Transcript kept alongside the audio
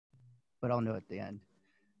but I'll know at the end.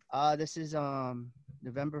 This is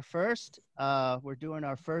November 1st. We're doing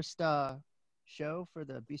our first show for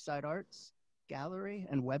the BSIDE-ARTS gallery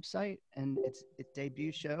and website, and its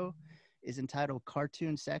debut show is entitled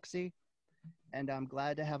Cartoon Sexy. And I'm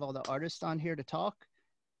glad to have all the artists on here to talk.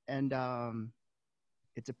 And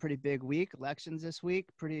it's a pretty big week. Elections this week,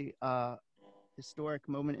 pretty historic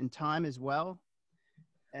moment in time as well.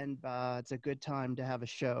 And it's a good time to have a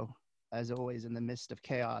show, as always, in the midst of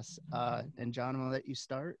chaos. And John, I'm gonna let you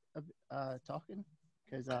start talking,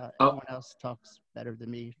 because everyone else talks better than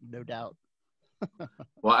me, no doubt.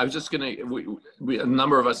 Well, I was just gonna, a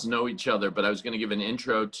number of us know each other, but I was gonna give an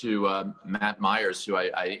intro to Matt Myers, who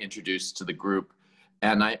I introduced to the group.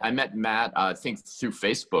 And I met Matt, I think through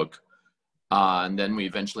Facebook. And then we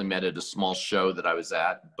eventually met at a small show that I was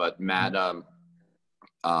at. But Matt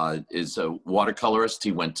is a watercolorist.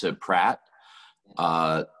 He went to Pratt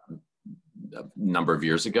a number of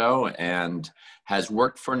years ago and has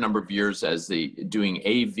worked for a number of years as doing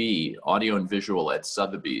AV, audio and visual, at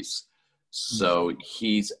Sotheby's. So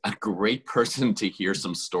he's a great person to hear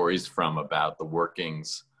some stories from about the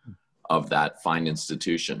workings of that fine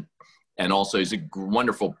institution. And also he's a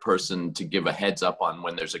wonderful person to give a heads up on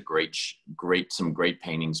when there's some great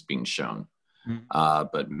paintings being shown.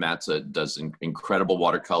 But Matt does incredible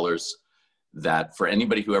watercolors that, for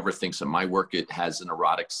anybody who ever thinks that my work, it has an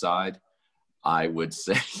erotic side, I would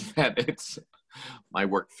say that my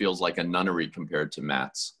work feels like a nunnery compared to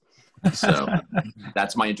Matt's. So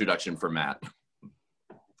that's my introduction for Matt.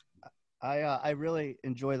 I really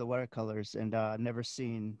enjoy the watercolors, and I've never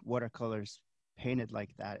seen watercolors painted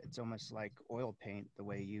like that. It's almost like oil paint, the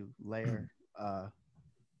way you layer. And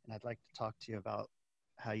I'd like to talk to you about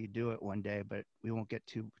how you do it one day, but we won't get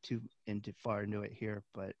too far into it here.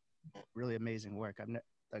 But really amazing work.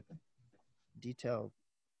 Like detail,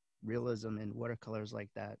 realism in watercolors like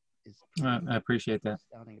that is. I appreciate that.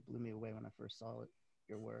 Astounding. It blew me away when I first saw it.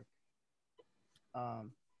 Your work.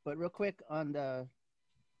 But real quick on the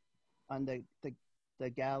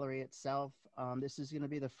gallery itself, this is going to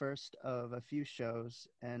be the first of a few shows,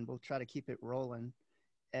 and we'll try to keep it rolling.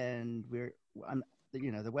 And the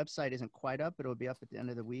website isn't quite up, but it'll be up at the end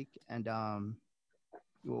of the week, and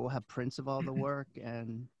we'll have prints of all the work.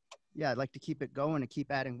 And yeah, I'd like to keep it going and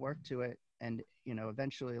keep adding work to it, and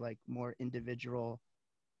eventually like more individual.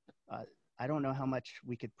 I don't know how much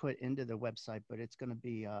we could put into the website, but it's going to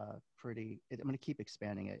be I'm going to keep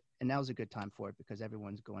expanding it. And now's a good time for it because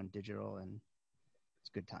everyone's going digital, and it's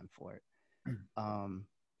a good time for it.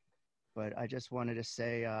 But I just wanted to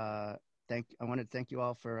say I wanted to thank you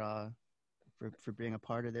all for being a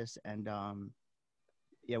part of this. And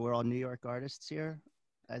yeah, we're all New York artists here.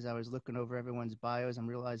 As I was looking over everyone's bios, I'm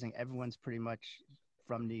realizing everyone's pretty much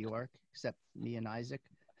from New York except me and Isaac.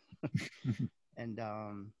 And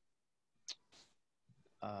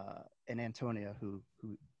Antonia, who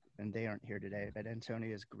and they aren't here today, but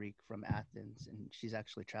Antonia is Greek from Athens, and she's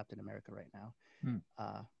actually trapped in America right now.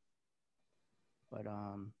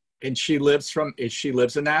 And she lives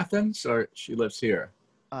in Athens, or she lives here?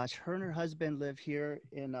 Her and her husband live here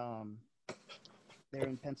they're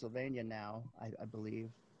in Pennsylvania now, I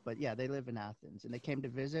believe. But yeah, they live in Athens, and they came to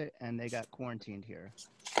visit, and they got quarantined here.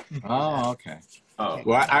 Oh, okay.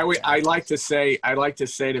 Well, I like to say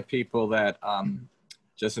to people that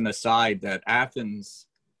just an aside, that Athens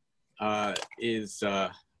is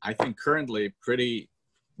I think currently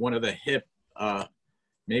one of the hip,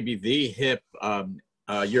 maybe the hip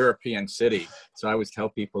European city. So I always tell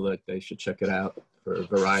people that they should check it out for a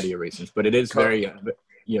variety of reasons. But it is very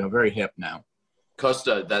hip now.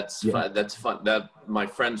 Costa, that's fun. That my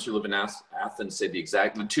friends who live in Athens say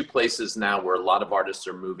the two places now where a lot of artists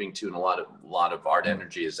are moving to, and a lot of art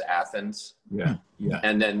energy is Athens. Yeah.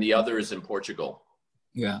 And then the other is in Portugal.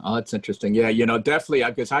 Yeah, oh, that's interesting. Yeah, definitely,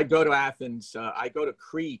 because I go to Athens. I go to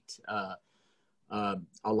Crete a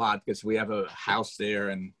lot because we have a house there,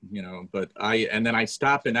 and and then I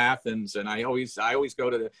stop in Athens, and I always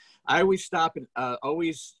go to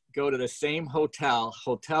the same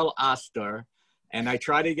Hotel Astor. And I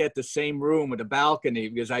try to get the same room with a balcony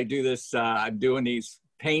because I do this, I'm doing these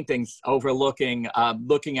paintings overlooking,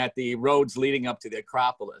 looking at the roads leading up to the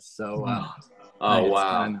Acropolis. So, oh,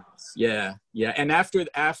 wow. Yeah. And after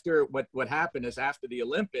what happened is after the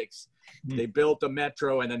Olympics, they built a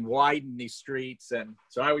metro and then widened these streets. And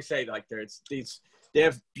so I always say, like, they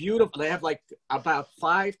have like about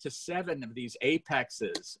 5 to 7 of these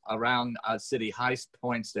apexes around city high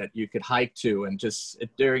points that you could hike to, and it's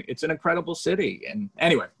an incredible city. And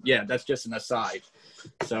anyway, yeah, that's just an aside.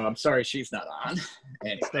 So I'm sorry she's not on.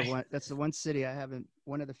 Anyway. That's the one city I haven't,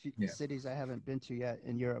 one of the few cities I haven't been to yet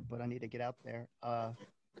in Europe, but I need to get out there.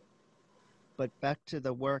 but back to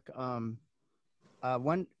the work.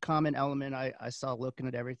 One common element I saw looking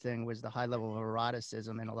at everything was the high level of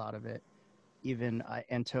eroticism in a lot of it. Even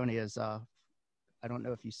Antonia's, I don't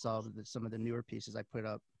know if you saw some of the newer pieces I put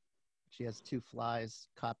up. She has 2 flies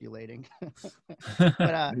copulating.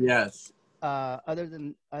 But Yes. other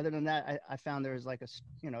than that, I found there was like a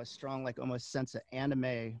strong, like almost sense of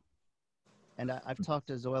anime. And I've talked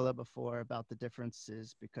to Zoila before about the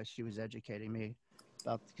differences because she was educating me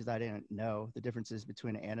because I didn't know the differences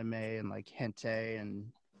between anime and like hentai,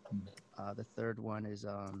 and the third one is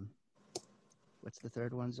what's the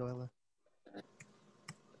third one, Zoila?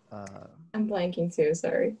 I'm blanking too,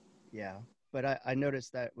 sorry. Yeah, but I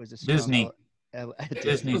noticed that was a strong Disney.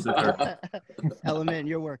 Disney's the third element in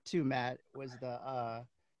your work too, Matt. Was the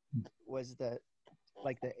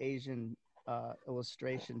like the Asian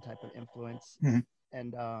illustration type of influence,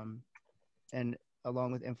 and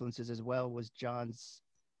along with influences as well was John's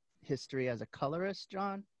history as a colorist,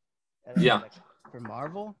 John? Yeah. For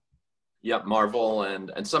Marvel? Yeah, Marvel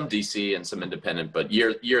and some DC and some independent, but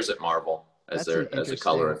years at Marvel as a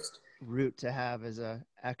colorist. Route to have as a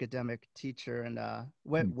academic teacher. And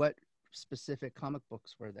what specific comic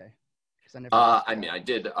books were they? I mean, I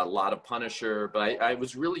did a lot of Punisher, but I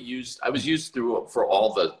was really used. I was used for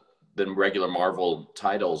all the regular Marvel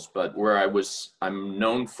titles, but where I'm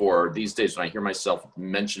known for these days when I hear myself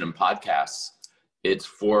mentioned in podcasts, it's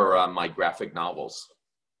for my graphic novels.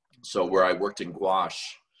 So where I worked in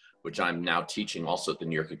gouache, which I'm now teaching also at the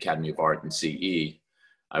New York Academy of Art and CE,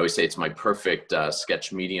 I always say it's my perfect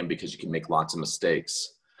sketch medium because you can make lots of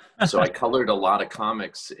mistakes. So I colored a lot of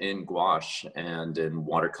comics in gouache and in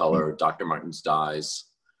watercolor, Dr. Martin's dyes,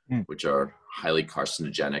 which are highly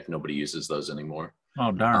carcinogenic. Nobody uses those anymore. Oh,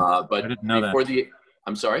 darn. But I didn't know that.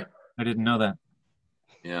 I'm sorry? I didn't know that.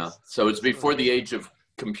 Yeah. So it's before the age of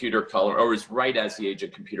computer color, or it's right as the age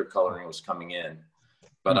of computer coloring was coming in.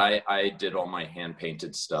 But I did all my hand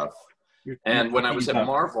painted stuff. And when I was at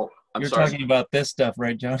Marvel, you're talking about this stuff,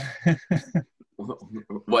 right, John?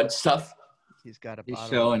 What stuff? He's got a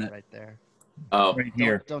bottle of it right there. Oh, right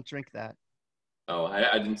here. Don't drink that. Oh,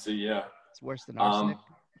 I didn't see. Yeah. It's worse than arsenic.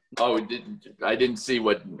 Oh, I didn't see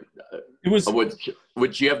what it was.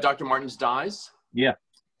 Would you have Dr. Martin's dyes? Yeah.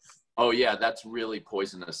 Oh, yeah, that's really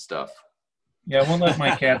poisonous stuff. Yeah, I won't let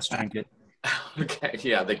my cats drink it. Okay,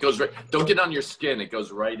 yeah, that goes right. Don't get on your skin; it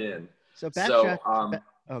goes right in. So backtrack.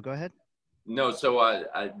 Go ahead. No, so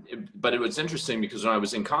but it was interesting because when I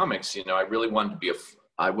was in comics, I really wanted to be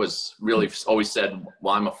I was really always said,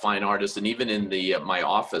 well, I'm a fine artist, and even in my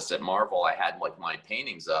office at Marvel, I had like my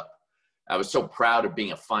paintings up. I was so proud of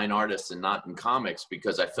being a fine artist and not in comics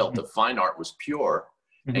because I felt that fine art was pure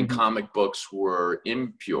and comic books were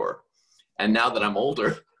impure. And now that I'm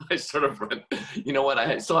older, I sort of went, you know what?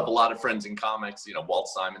 I still have a lot of friends in comics, Walt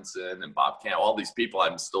Simonson and Bob Camp, all these people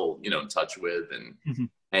I'm still, in touch with and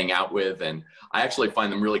hang out with. And I actually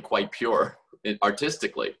find them really quite pure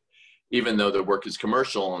artistically, even though their work is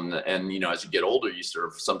commercial. And as you get older, you sort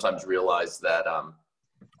of sometimes realize that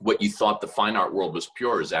what you thought the fine art world was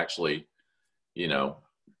pure is actually,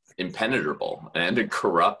 impenetrable and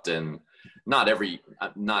corrupt, and not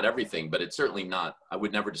everything, but it's certainly not. I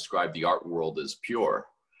would never describe the art world as pure.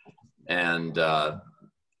 And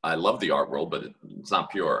I love the art world, but it's not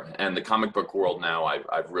pure. And the comic book world now,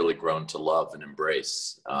 I've really grown to love and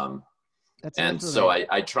embrace. So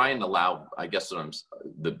I try and allow, I guess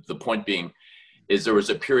the point being is there was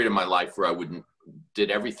a period in my life where I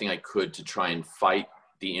did everything I could to try and fight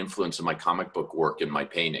the influence of my comic book work in my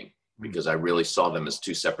painting, because I really saw them as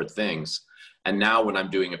two separate things. And now when I'm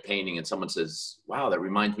doing a painting and someone says, wow, that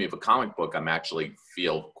reminds me of a comic book, I'm actually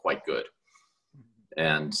feel quite good.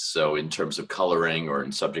 And so in terms of coloring or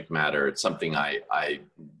in subject matter, it's something I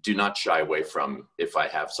do not shy away from. If I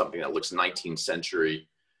have something that looks 19th century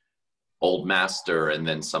old master and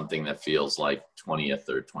then something that feels like 20th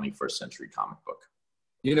or 21st century comic book.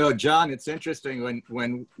 John, it's interesting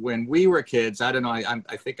when we were kids, I don't know,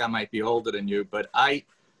 I think I might be older than you, but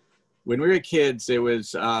when we were kids, there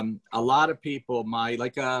was a lot of people,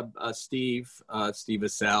 Steve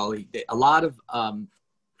Assel, a lot of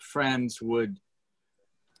friends would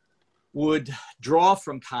draw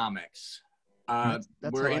from comics.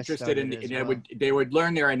 We're interested in, they would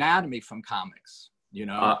learn their anatomy from comics,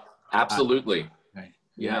 Absolutely.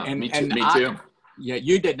 Yeah, me too. Yeah,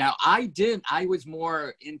 you did. Now, I was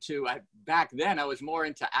more into, back then, I was more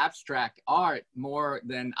into abstract art more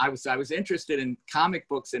than I was interested in comic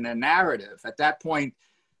books and a narrative. At that point,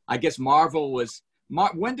 I guess Marvel was,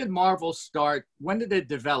 when did Marvel start? When did it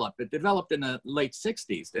develop? It developed in the late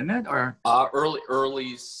 60s, didn't it? Or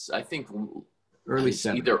early, I think Early It's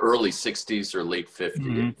 70s. either early 60s or late 50s.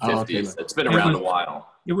 Mhm. Oh, okay. It's been around a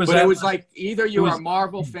while. It was. But it at- was like either you were was- a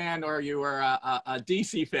Marvel fan or you were a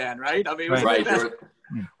DC fan, right? I mean, it was Right. the Right. best.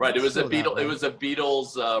 Right. It was a Still that Beatles. way. It was a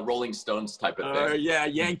Beatles, Rolling Stones type of thing. Yeah,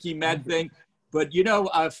 Yankee Med thing. But you know,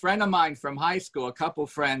 a friend of mine from high school, a couple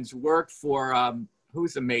friends, worked for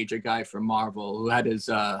who's the major guy from Marvel who had his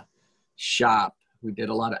shop. We did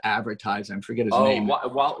a lot of advertising. I forget his name.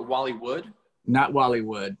 Wally Wood. Not Wally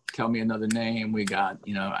Wood. Tell me another name. We got,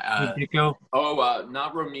 you know. Nico?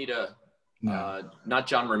 Not Romita. No. Not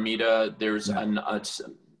John Romita. There's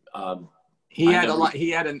He had a lot.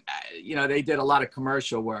 He had you know, they did a lot of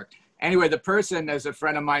commercial work. Anyway, the person, as a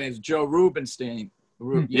friend of mine, is Joe Rubenstein.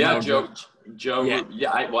 Joe. Yeah.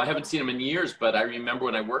 Yeah. I haven't seen him in years, but I remember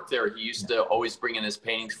when I worked there, he used to always bring in his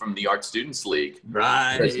paintings from the Art Students League.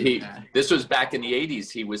 Right. This was back in the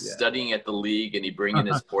 80s. He was studying at the league, and he'd bring in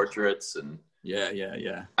his portraits. And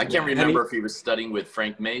Yeah. I can't remember if he was studying with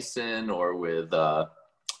Frank Mason or with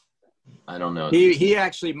I don't know. He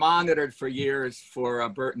actually monitored for years for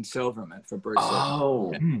Burton Silverman.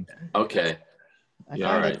 Oh, okay. I Yeah,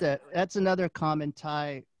 find all that that's another common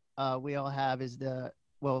tie we all have is I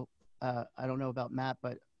don't know about Matt,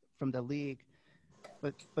 but from the league,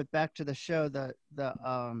 but back to the show,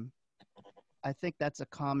 I think that's a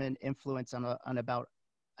common influence on about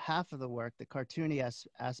half of the work, the cartoony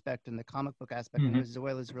aspect and the comic book aspect. Mhm. And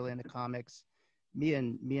Zoila's really into comics. Me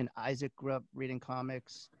and Isaac grew up reading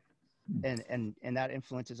comics, and that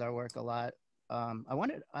influences our work a lot.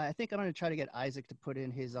 I think I'm going to try to get Isaac to put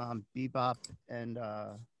in his Bebop and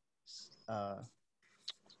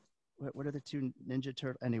what are the two Ninja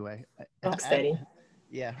Turtle? Anyway, Rocksteady.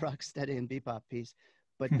 Yeah, Rocksteady and Bebop piece.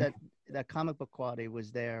 But that comic book quality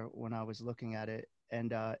was there when I was looking at it. And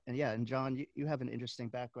John, you have an interesting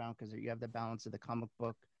background because you have the balance of the comic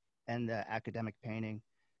book and the academic painting.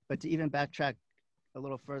 But to even backtrack a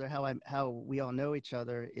little further, how we all know each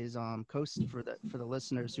other is Costa, for the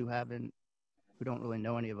listeners who don't really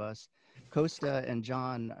know any of us. Costa and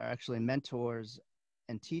John are actually mentors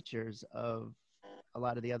and teachers of a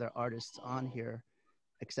lot of the other artists on here,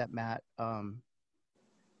 except Matt.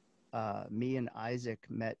 Me and Isaac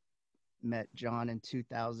met John in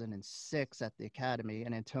 2006 at the Academy,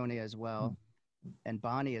 and Antonia as well, and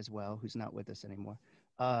Bonnie as well, who's not with us anymore.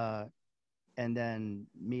 And then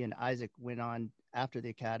me and Isaac went on after the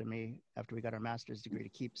Academy, after we got our master's degree, to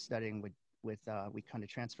keep studying with we kind of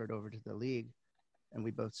transferred over to the league, and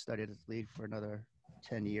we both studied at the league for another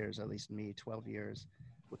 10 years, at least me, 12 years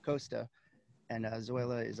with Costa. And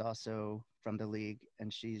Zoila is also from the league,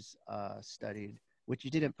 and she's studied, which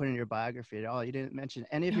you didn't put in your biography at all. You didn't mention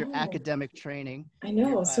any of your academic training. I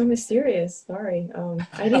know, so mysterious. Sorry.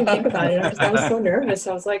 I didn't think about it. I was so nervous.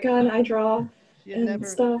 I was like, oh, and I draw and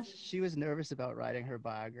stuff. She was nervous about writing her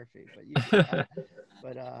biography,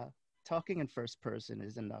 but talking in first person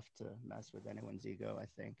is enough to mess with anyone's ego, I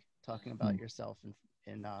think. Talking about yourself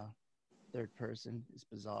in third person is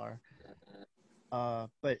bizarre.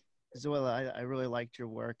 But Zoila, I really liked your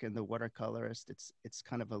work in The Watercolorist. It's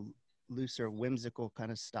kind of a looser, whimsical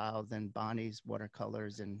kind of style than Bonnie's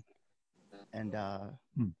watercolors, and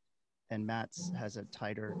Matt's has a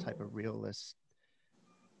tighter type of realist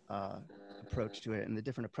approach to it, and the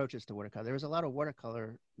different approaches to watercolor. There was a lot of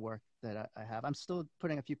watercolor work that I have. I'm still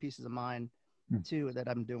putting a few pieces of mine too that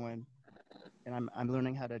I'm doing, and I'm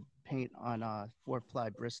learning how to paint on 4-ply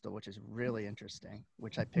Bristol, which is really interesting,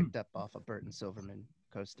 which I picked up off of Burton Silverman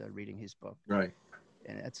Costa reading his book. Right.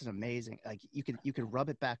 And it's an amazing, like you can rub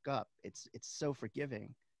it back up. It's so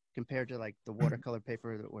forgiving compared to like the watercolor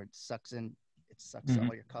paper where it sucks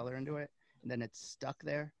all your color into it, and then it's stuck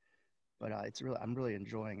there. But I'm really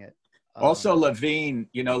enjoying it. Also, Levine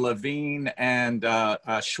and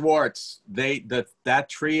Schwartz, that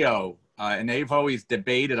trio, and they've always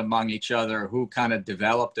debated among each other who kind of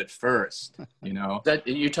developed it first. You know,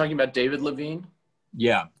 You're talking about David Levine?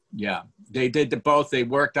 Yeah. They did both. They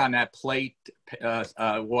worked on that plate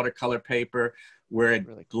watercolor paper where it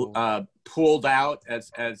really cool. Pulled out,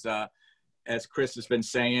 as Chris has been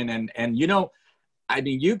saying, and you know, I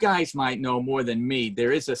mean, you guys might know more than me.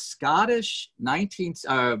 There is a Scottish 19th,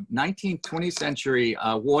 20th century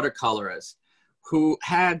watercolorist who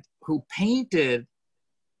painted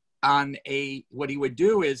on what he would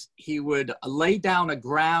do is he would lay down a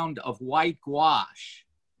ground of white gouache,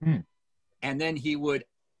 and then he would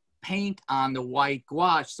paint on the white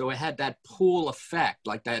gouache, so it had that pool effect,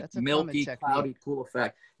 like that milky, cloudy pool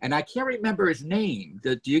effect. And I can't remember his name.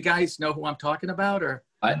 Do you guys know who I'm talking about? Or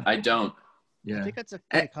I don't. Yeah, I think that's a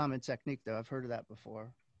pretty common technique, though. I've heard of that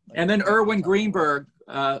before. And then Erwin Greenberg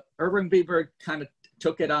kind of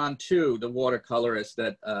took it on too, the watercolorist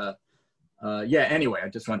that Yeah, anyway, I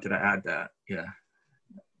just wanted to add that. Yeah.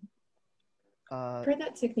 I've heard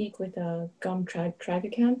that technique with a gum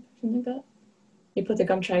tragicamp, something like that. You put the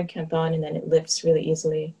gum tragicamp on and then it lifts really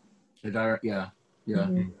easily. Yeah.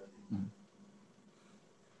 Mm-hmm.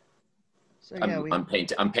 So yeah,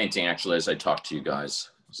 I'm painting actually as I talk to you guys.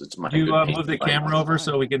 So it's my Do you move the camera over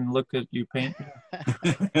so we can look at you paint?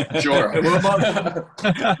 Sure.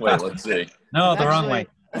 Wait, let's see. No, the wrong way.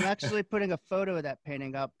 I'm actually putting a photo of that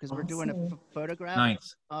painting up because we're doing a photograph.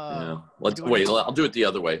 Nice. Yeah. Wait. I'll do it the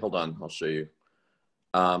other way. Hold on. I'll show you.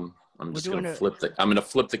 I'm just gonna flip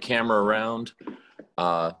the camera around.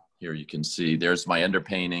 Here you can see. There's my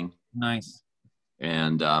underpainting. Nice.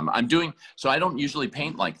 And I'm doing so. I don't usually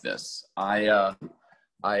paint like this. But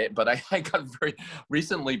I got very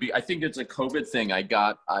recently. I think it's a COVID thing.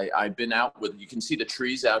 I've been out with. You can see the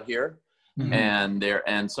trees out here. Mm-hmm.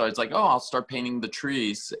 And so I was like, oh, I'll start painting the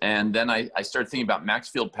trees. And then I started thinking about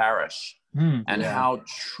Maxfield Parrish and how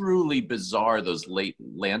truly bizarre those late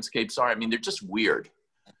landscapes are. I mean, they're just weird.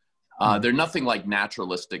 They're nothing like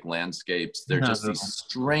naturalistic landscapes. They're just these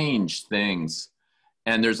strange things.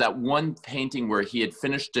 And there's that one painting where he had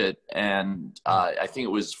finished it, and I think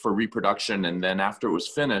it was for reproduction. And then after it was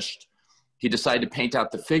finished, he decided to paint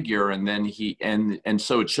out the figure, and then and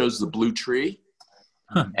so it shows the blue tree.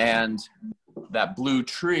 And that blue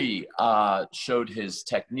tree showed his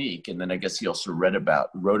technique, and then I guess he also wrote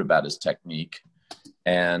about his technique,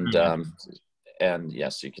 and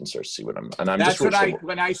yes, you can sort of see what I'm. And I'm that's just what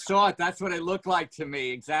when I saw it, that's what it looked like to me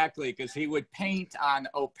exactly, because he would paint on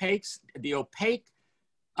the opaque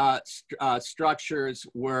structures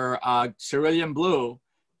were cerulean blue,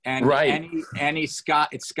 and any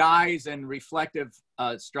skies and reflective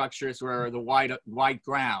structures were the white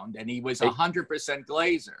ground, and he was 100%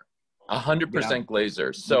 glazer. 100%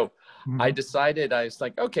 glazer. So I decided, I was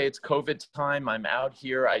like, okay, it's COVID time. I'm out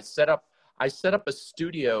here. I set up a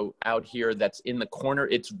studio out here that's in the corner.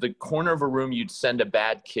 It's the corner of a room you'd send a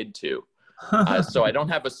bad kid to. So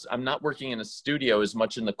I'm not working in a studio as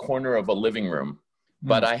much in the corner of a living room,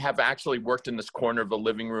 but I have actually worked in this corner of the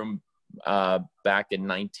living room back in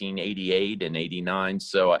 1988 and 89.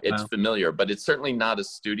 So it's familiar, but it's certainly not a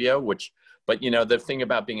studio, but the thing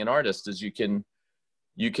about being an artist is you can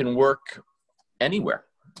work anywhere.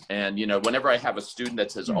 And, whenever I have a student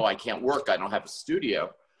that says, oh, I can't work, I don't have a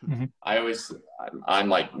studio. I'm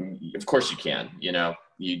like, of course you can,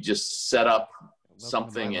 you just set up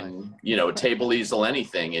something and, a table easel,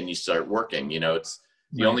 anything, and you start working, it's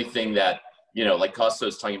the only thing that, like Costa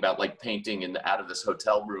was talking about, like painting out of this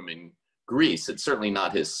hotel room in Greece. It's certainly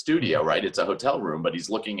not his studio, right? It's a hotel room, but he's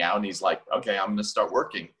looking out and he's like, okay, I'm going to start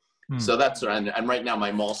working. So that's, and right now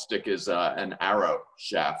my maul stick is an arrow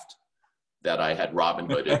shaft that I had Robin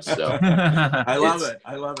Hooded. So I love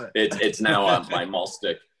it. It's now my maul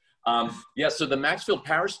stick. So the Maxfield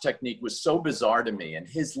Parrish technique was so bizarre to me, and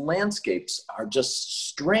his landscapes are just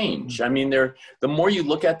strange. I mean, the more you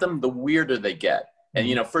look at them, the weirder they get.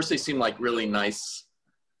 And, first they seem like really nice,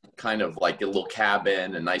 kind of like a little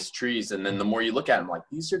cabin and nice trees. And then the more you look at them, like,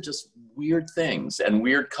 these are just weird things and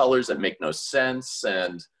weird colors that make no sense.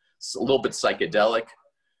 And it's a little bit psychedelic.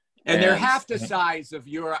 And they're half the size of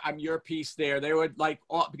your piece there. They would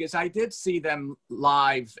because I did see them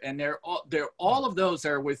live, and all of those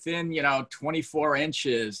are within 24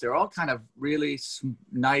 inches. They're all kind of really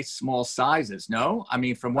nice small sizes. No, I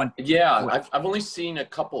mean from one. Yeah, I've only seen a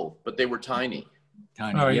couple, but they were tiny. Oh,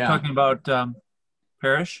 are you talking about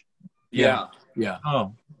Parrish? Yeah.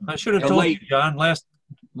 Oh, I should have told you, John. Last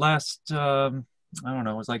I don't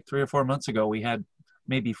know, it was like 3 or 4 months ago. We had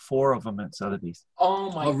maybe 4 of them at Sotheby's.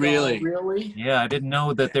 Oh my God! Really? Yeah, I didn't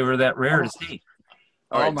know that they were that rare to see.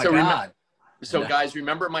 All right, my God! So guys,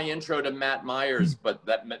 remember my intro to Matt Myers, but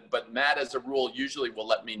Matt, as a rule, usually will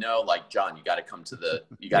let me know, like, John, you got to come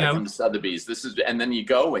to Sotheby's. And then you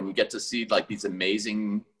go and you get to see like these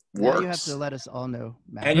amazing works. You have to let us all know,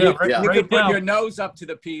 Matt. And you can put your nose up to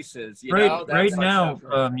the pieces. Right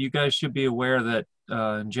now, you guys should be aware that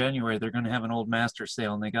in January they're going to have an old master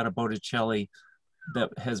sale, and they got a Botticelli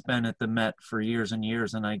that has been at the Met for years and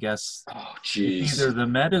years, and I guess either the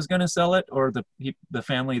Met is going to sell it or the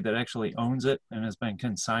family that actually owns it and has been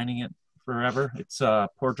consigning it forever. It's a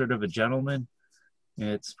portrait of a gentleman.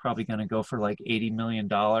 It's probably going to go for like $80 million,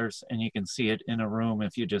 and you can see it in a room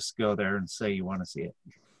if you just go there and say you want to see it.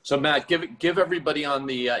 So Matt, give everybody on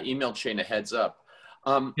the email chain a heads up.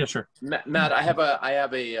 Yeah, sure. Matt, I have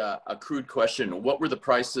a crude question. What were the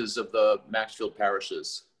prices of the Maxfield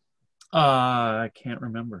Parrishes? I can't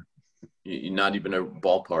remember. Not even a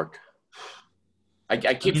ballpark. I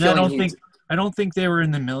keep feeling I don't think they were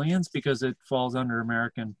in the millions because it falls under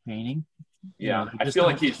American painting. Yeah, I feel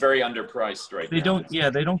like he's very underpriced right now.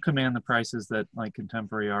 They don't command the prices that like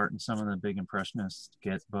contemporary art and some of the big impressionists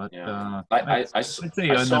get. But I'd say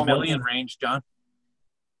in the million range, John.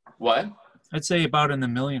 What? I'd say about in the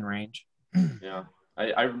million range. Yeah,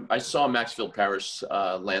 I saw Maxfield Parrish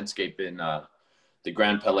landscape in the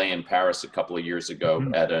Grand Palais in Paris a couple of years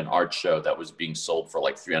ago at an art show that was being sold for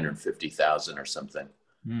like 350,000 or something.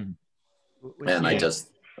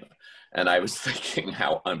 And I was thinking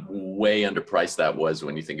how way underpriced that was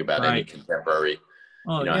when you think about any contemporary.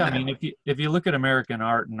 Well, yeah, I mean, if you look at American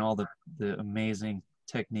art and all the amazing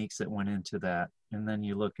techniques that went into that, and then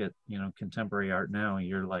you look at, contemporary art now,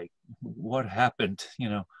 you're like, what happened?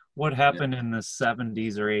 What happened in the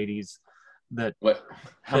 70s or 80s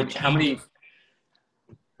how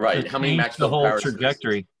many Maxfield Parrishes?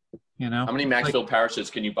 Trajectory, How many Maxfield Parishes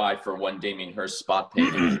can you buy for one Damien Hirst spot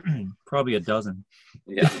painting? Probably a dozen.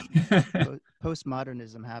 Yeah.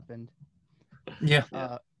 Postmodernism happened. Yeah.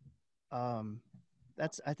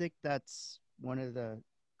 I think that's one of the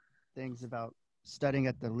things about studying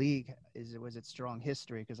at the League was its strong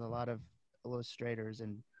history, because a lot of illustrators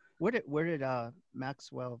and where did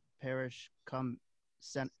Maxwell Parrish come?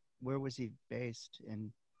 Where was he based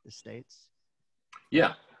in the States?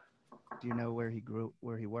 Yeah. Do you know where he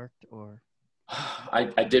worked, or?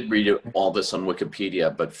 I did read all this on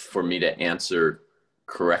Wikipedia, but for me to answer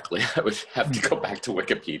correctly, I would have to go back to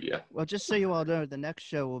Wikipedia. Well, just so you all know, the next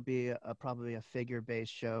show will be probably a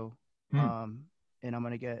figure-based show, and I'm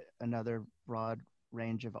going to get another broad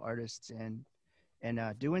range of artists in. And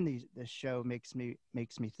doing this show makes me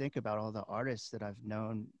think about all the artists that I've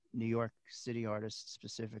known, New York City artists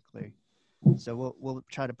specifically. So we'll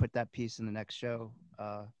try to put that piece in the next show.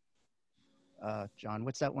 John,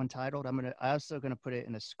 what's that one titled? I'm also gonna put it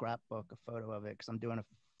in a scrapbook, a photo of it, because I'm doing a.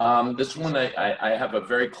 This one I have a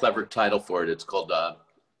very clever title for it. It's called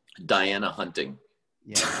Diana Hunting.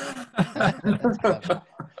 Yeah. That's clever.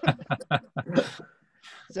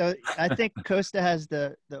 So I think Costa has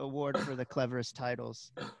the award for the cleverest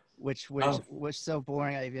titles, which was so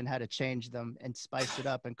boring I even had to change them and spice it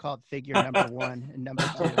up and call it figure number 1 and number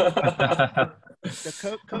 2.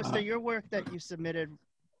 So Costa, your work that you submitted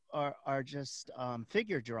are just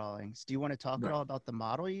figure drawings. Do you want to talk at all about the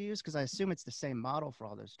model you use? Because I assume it's the same model for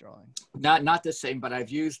all those drawings. Not the same, but I've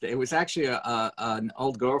used it. It was actually an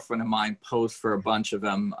old girlfriend of mine posed for a bunch of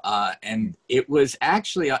them, and it was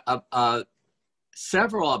actually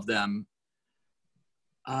several of them.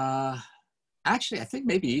 Actually, I think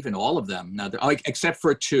maybe even all of them. No, except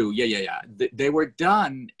for 2. Yeah. They were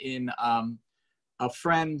done in a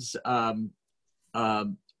friend's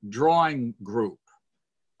drawing group.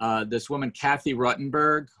 This woman, Kathy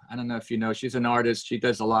Ruttenberg, I don't know if you know, she's an artist. She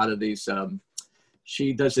does a lot of these,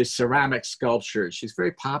 she does these ceramic sculptures. She's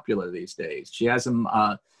very popular these days. She has them,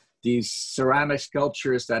 these ceramic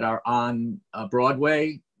sculptures that are on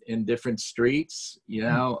Broadway in different streets,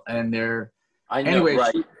 and they're, I know, anyway,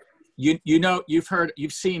 right.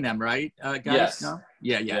 You've seen them, right, guys? Yes. No?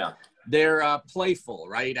 Yeah. They're playful,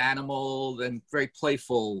 right? Animals and very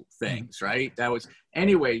playful things, right?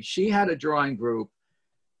 Anyway, she had a drawing group,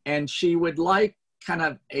 and she would like kind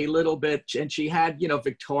of a little bit, and she had,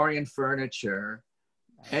 Victorian furniture,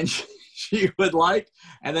 and she would like,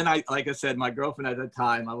 and then like I said, my girlfriend at the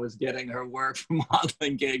time, I was getting her work for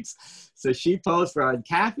modeling gigs. So she posed for her, and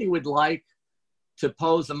Kathy would like to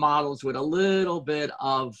pose the models with a little bit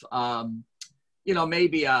of,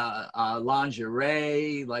 maybe a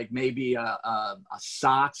lingerie, like maybe a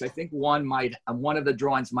socks. I think one of the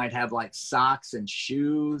drawings might have like socks and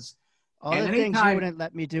shoes. All the things you wouldn't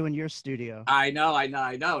let me do in your studio. I know.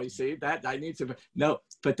 You see that I need to no,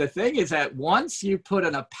 but the thing is that once you put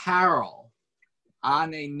an apparel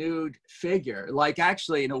on a nude figure, like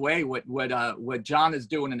actually in a way what John is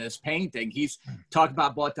doing in his painting, he's talking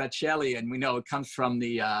about Botticelli, and we know it comes from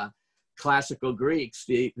the classical Greeks,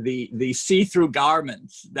 the see-through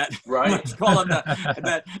garments that right. Let's call them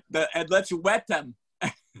and let's wet them.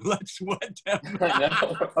 Let's wet them.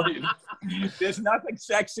 There's nothing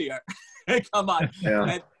sexier. Come on.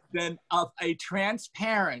 Yeah. Than a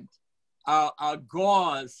transparent,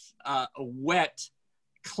 gauze, wet,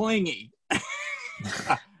 clingy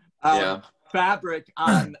fabric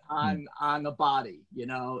on the body,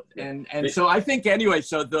 and so I think anyway.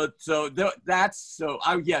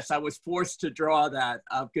 Yes, I was forced to draw that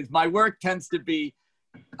because my work tends to be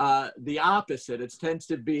the opposite. It tends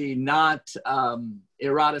to be not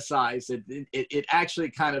eroticized. It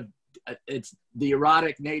actually kind of, it's the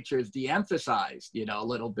erotic nature is de-emphasized, a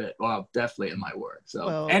little bit. Well, definitely in my work.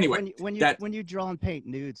 So anyway, when you draw and paint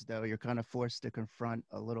nudes, though, you're kind of forced to confront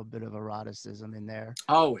a little bit of eroticism in there.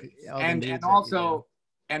 Always, and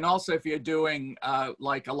and also if you're doing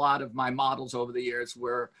like a lot of my models over the years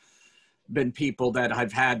been people that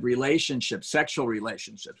I've had relationships, sexual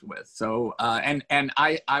relationships with. So and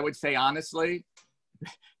I would say honestly,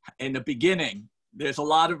 in the beginning, there's a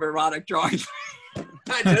lot of erotic drawings.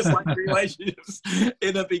 I just like relationships.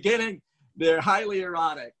 In the beginning, they're highly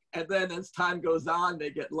erotic. And then as time goes on, they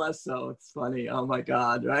get less so. It's funny. Oh my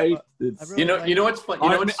God, right? You know what's funny? You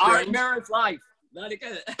know what's Art strange? mirrors life. Not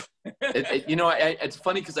again. It's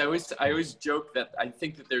funny because I always joke that I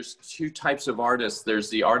think that there's two types of artists. There's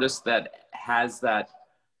the artist that has that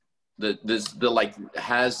their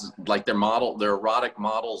erotic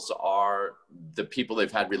models are the people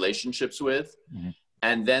they've had relationships with. Mm-hmm.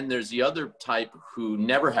 And then there's the other type who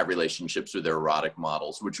never have relationships with their erotic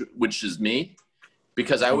models, which is me,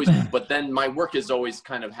 because I always, but then my work is always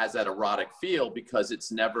kind of has that erotic feel because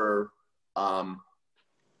it's never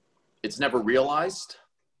realized.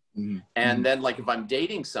 Mm-hmm. And then like if I'm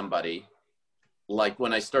dating somebody, like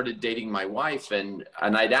when I started dating my wife and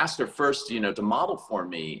I'd asked her first, to model for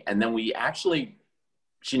me. And then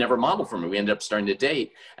she never modeled for me. We ended up starting to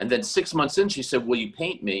date. And then 6 months in, she said, will you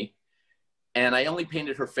paint me? And I only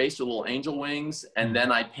painted her face with little angel wings. And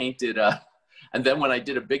then I painted, and then when I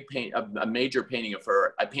did a major painting of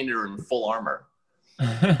her, I painted her in full armor.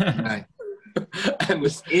 Right. And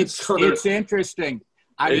it's interesting.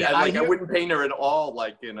 I wouldn't paint her at all,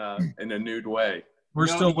 like in a nude way. We're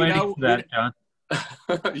still waiting for that, John.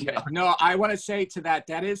 Yeah. No, I want to say to that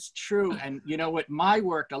is true. And you know what, my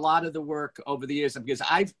work, a lot of the work over the years, because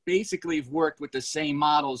I've basically worked with the same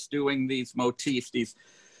models doing these motifs, these,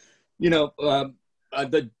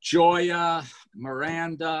 the Joya,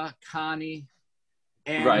 Miranda, Connie,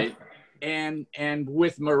 and right. And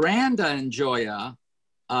with Miranda and Joya,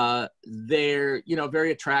 they're,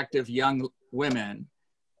 very attractive young women.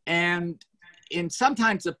 And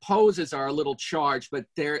sometimes the poses are a little charged, but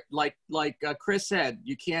they're like Chris said,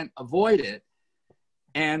 you can't avoid it.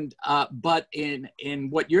 And but in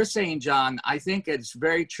what you're saying, John, I think it's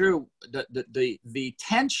very true. The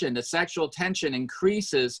tension, the sexual tension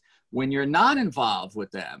increases when you're not involved with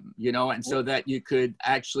them, and so that you could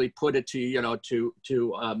actually put it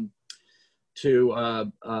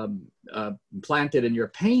plant it in your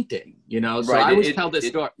painting, So right. I always tell this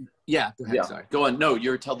story. Yeah, go ahead. Yeah. Sorry. Go on. No,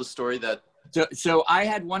 you tell the story that. So I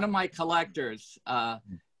had one of my collectors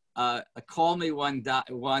call me one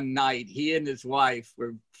night. He and his wife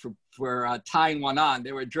were tying one on.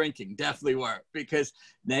 They were drinking, definitely were, because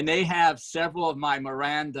then they have several of my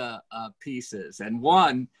Miranda pieces, and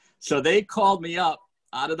one. So they called me up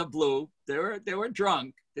out of the blue. They were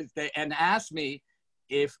drunk, and asked me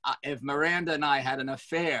if Miranda and I had an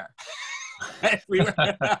affair. They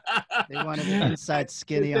wanted the inside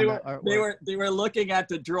skinny on the artwork. They were looking at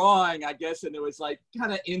the drawing, I guess, and it was like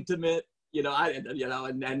kind of intimate,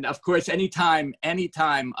 and of course, anytime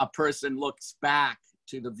a person looks back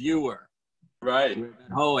to the viewer, right,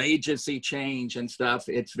 the whole agency change and stuff,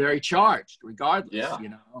 it's very charged, regardless, yeah.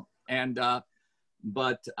 And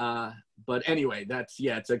but anyway,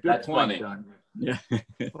 it's a good point, John. Yeah.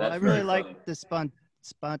 Well, I really like the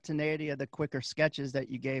spontaneity of the quicker sketches that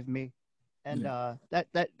you gave me. And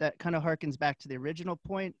that kind of harkens back to the original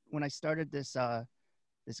point when I started this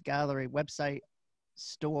gallery website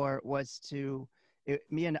store was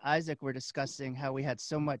me and Isaac were discussing how we had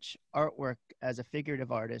so much artwork as a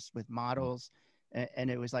figurative artist with models, and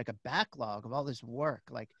it was like a backlog of all this work.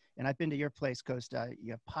 And I've been to your place, Costa.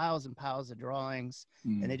 You have piles and piles of drawings,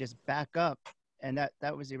 and they just back up. And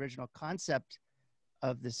that was the original concept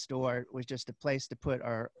of the store, was just a place to put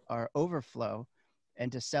our overflow and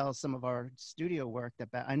to sell some of our studio work.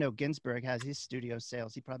 I know Ginsberg has his studio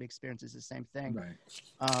sales. He probably experiences the same thing. Right.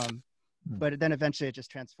 But then eventually it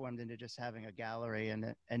just transformed into just having a gallery.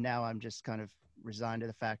 And now I'm just kind of resigned to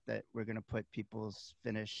the fact that we're going to put people's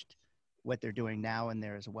finished, what they're doing now in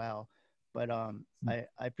there as well. But I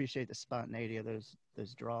appreciate the spontaneity of those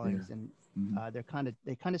drawings. Yeah. And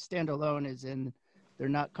they kind of stand alone, as in they're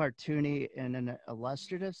not cartoony in an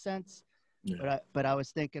illustrative sense. Yeah. But I was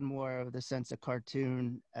thinking more of the sense of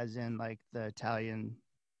cartoon, as in like the Italian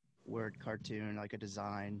word cartoon, like a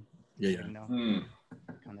design, kind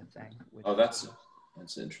of thing. Oh, that's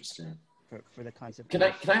interesting. For the concept. Can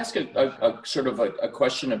I ask a sort of a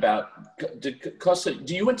question about? Costa,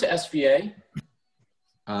 do you went to SVA?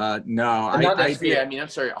 No, not SVA. I mean, I'm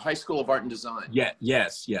sorry, High School of Art and Design. Yeah.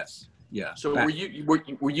 Yes. Yeah. So were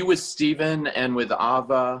you with Stephen and with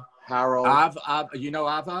Ava? Harold. Ava,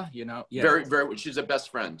 Ava, yeah. Very, very, she's a best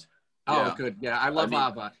friend. Oh, yeah. Good. Yeah, I love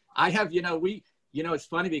Ava. I have, it's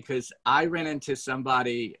funny because I ran into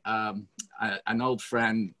somebody, an old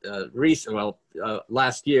friend,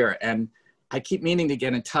 last year, and I keep meaning to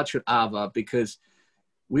get in touch with Ava because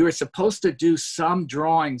we were supposed to do some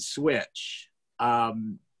drawing switch.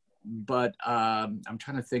 But I'm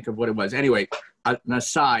trying to think of what it was. Anyway, an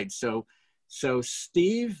aside. So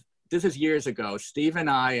Steve, this is years ago. Steve and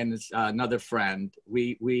I and another friend,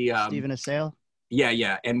 we Stephen Assail.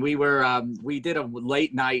 Yeah, and we were we did a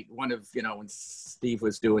late night one of when Steve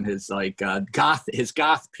was doing his like goth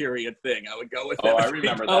period thing. I would go with him. I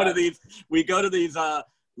remember that. We go to these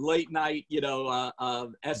late night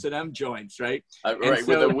S&M joints, right? Right,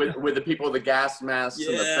 so, with the people with the gas masks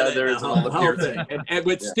and the feathers and all the piercing. and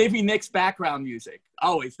with Stevie Nicks background music.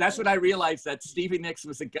 Always. That's when I realized that Stevie Nicks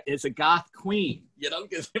is a goth queen,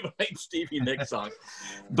 because he played Stevie Nicks songs.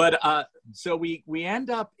 But so we end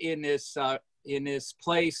up in this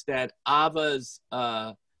place that Ava's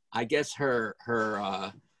I guess her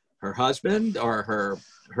husband or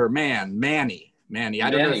her man, Manny. I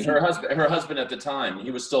don't know. Her husband at the time,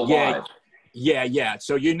 he was still alive. Yeah.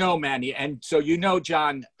 So Manny, and so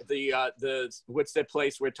John, the what's that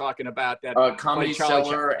place we're talking about? That Comedy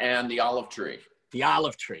Cellar and the Olive Tree. The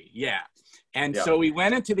Olive Tree, yeah. And so we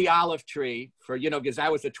went into the Olive Tree for because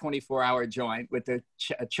that was a 24-hour joint with the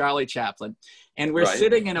Charlie Chaplin, and we're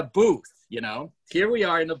sitting in a booth. Here we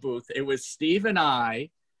are in the booth. It was Steve and I,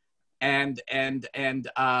 and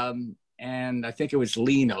I think it was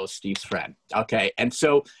Lino, Steve's friend. Okay. And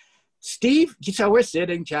so Steve, so we're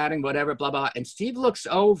sitting, chatting, whatever, blah, blah. And Steve looks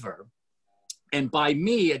over, and by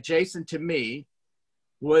me, adjacent to me,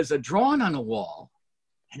 was a drawing on the wall.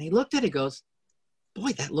 And he looked at it, goes,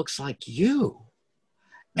 boy, that looks like you.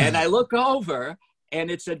 And I look over, and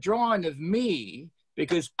it's a drawing of me,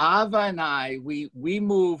 because Ava and I, we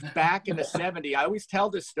moved back in the 70s. I always tell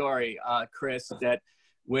this story, Chris, that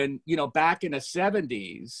when, back in the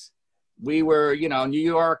 70s, we were, New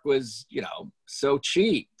York was, so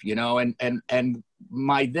cheap, and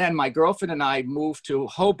my girlfriend and I moved to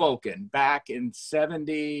Hoboken back in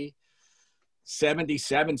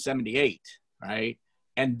 77, 78, right?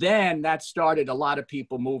 And then that started a lot of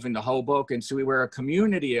people moving to Hoboken. So we were a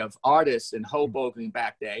community of artists in Hoboken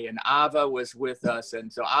back then, and Ava was with us.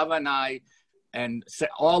 And so Ava and I, and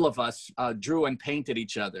all of us drew and painted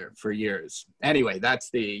each other for years. Anyway, that's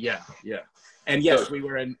yeah. And yes, we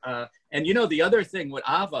were in, and the other thing with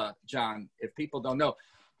Ava, John, if people don't know,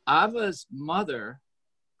 Ava's mother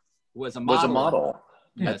was a model.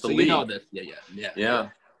 Yeah, so you know this. Yeah.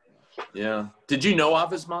 Did you know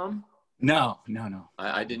Ava's mom? No.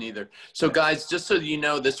 I didn't either. So guys, just so you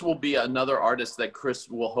know, this will be another artist that Chris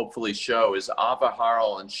will hopefully show is Ava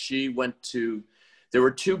Harrell, and she went to, there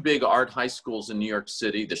were two big art high schools in New York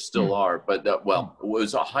City. There still are, but it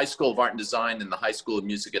was a high school of art and design and the high school of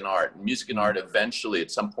music and art. Music and art eventually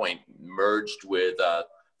at some point merged with the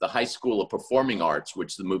high school of performing arts,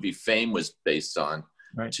 which the movie Fame was based on,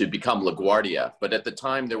 to become LaGuardia. But at the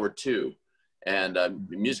time there were two, and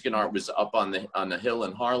music and art was up on the hill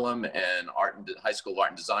in Harlem, and high school of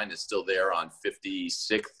art and design is still there on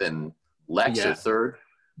 56th and Lex or 3rd.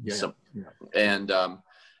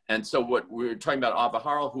 And so what we were talking about, Ava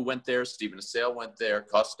Harrell, who went there, Stephen Assail went there,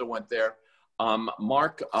 Costa went there.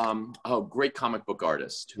 Mark, great comic book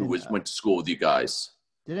artist who went to school with you guys.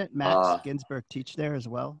 Didn't Max Ginsburg teach there as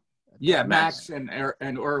well? Yeah, Max and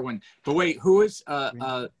Erwin. But wait, who is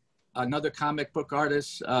another comic book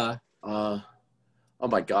artist? Oh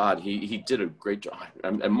my God, he did a great job.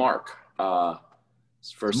 And Mark,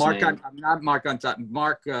 his first name. Not Mark on top.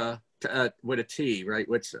 Mark with a T, right?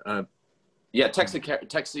 Which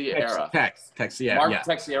Texiera. Mark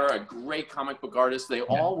Texiera, a great comic book artist. They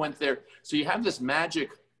all went there. So you have this magic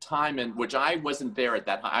time, in which I wasn't there at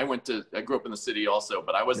that. I grew up in the city also,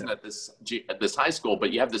 but I wasn't at this high school.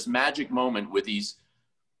 But you have this magic moment with these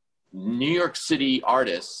New York City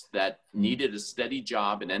artists that needed a steady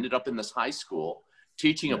job and ended up in this high school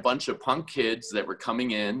teaching a bunch of punk kids that were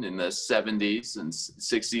coming in the 70s and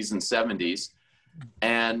 60s and 70s.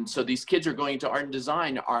 And so these kids are going to art and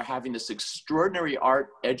design, are having this extraordinary art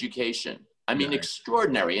education. I mean,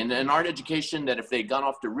 extraordinary. And an art education that if they'd gone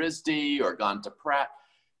off to RISD or gone to Pratt,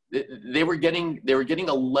 they were getting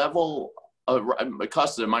a level of,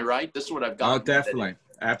 Costa, am I right? This is what I've got. Oh, definitely.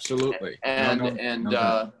 Absolutely. And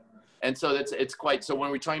so it's quite, so when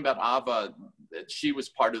we're talking about Ava, she was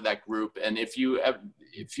part of that group. And if you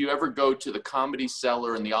ever go to the Comedy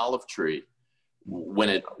Cellar in the Olive Tree, when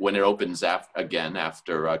it opens again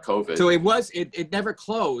after COVID. So it never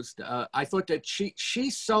closed. I thought that she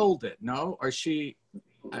sold it, no? Or she?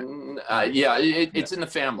 It's in the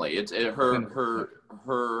family. It's her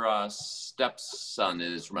stepson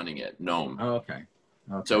is running it, Noam. Oh, okay.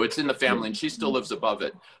 So it's in the family, and she still lives above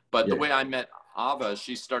it. But the way I met Ava,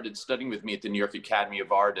 she started studying with me at the New York Academy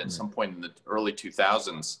of Art at some point in the early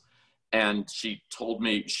 2000s. And she told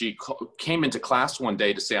me, she came into class one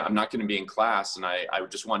day to say, I'm not going to be in class. And I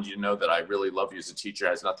just wanted you to know that I really love you as a teacher. It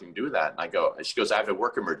has nothing to do with that. And she goes, I have a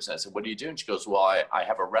work emergency. I said, what do you do? And she goes, well, I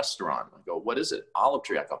have a restaurant. I go, what is it? Olive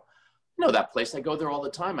Tree. I go, I know that place. I go there all the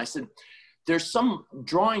time. I said, there's some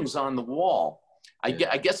drawings on the wall. I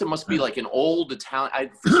guess it must be like an old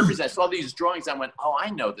Italian. For some reason, I saw these drawings. I went, oh, I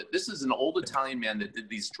know that this is an old Italian man that did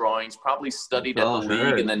these drawings, probably studied at the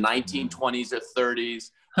League in the 1920s or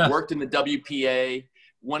 30s, worked in the WPA,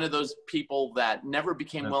 one of those people that never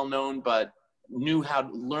became well known, but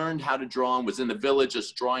learned how to draw and was in the village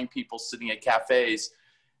just drawing people sitting at cafes.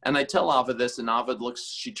 And I tell Ava this, and Ava looks,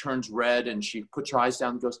 she turns red and she puts her eyes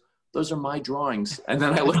down and goes, those are my drawings. And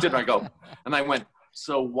then I looked at her, I went,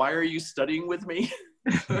 so why are you studying with me?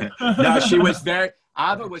 No, she was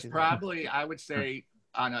Ava was probably, I would say,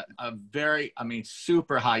 on a very,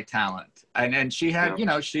 super high talent. And she had,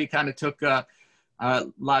 she kind of took a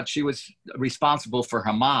lot, she was responsible for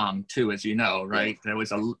her mom too, as you know, right? There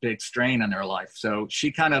was a big strain in her life. So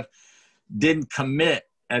she kind of didn't commit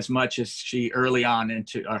as much as she early on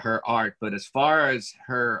into her art, but as far as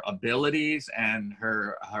her abilities and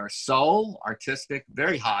her soul, artistic,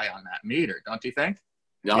 very high on that meter, don't you think?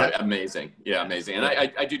 No, amazing. Yeah, amazing. And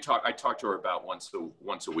I talk to her about once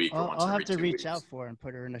a week or once I'll every have to 2 reach weeks. out for her and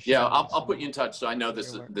put her in a show. Yeah, I'll put you in touch. So I know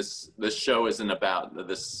this show isn't about,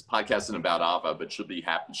 this podcast isn't about Ava, but she'll be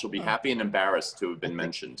happy and embarrassed to have been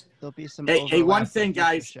mentioned. There'll be some. Hey, one thing,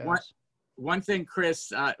 guys. One thing,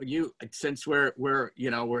 Chris, since we're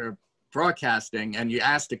broadcasting and you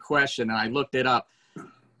asked a question and I looked it up,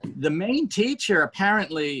 the main teacher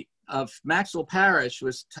apparently of Maxwell Parrish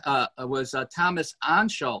was Thomas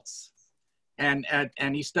Anschutz,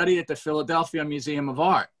 and he studied at the Philadelphia Museum of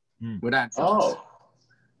Art with Anschutz. Oh.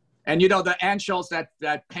 And the Anschutz,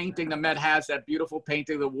 that painting the Met has, that beautiful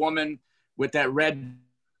painting, the woman with that red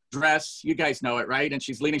dress, you guys know it, right? And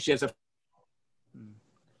she's leaning, she has a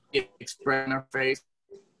expression on her face.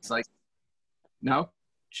 It's like, no,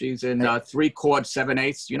 she's in 3/4,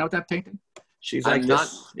 7/8. You know that painting? She's like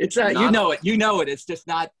it's you know it. It's just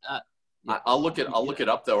not. I'll look it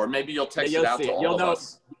up though, or maybe you'll text it out to all of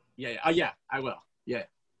us. Yeah, I will. Yeah.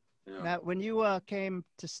 Matt, when you came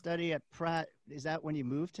to study at Pratt, is that when you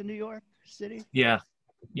moved to New York City? Yeah.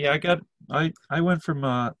 I went from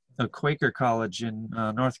a Quaker college in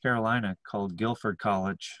North Carolina called Guilford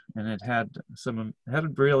College, and it had a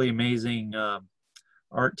really amazing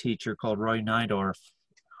art teacher called Roy Nydorf,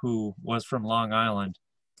 who was from Long Island,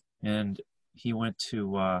 and he went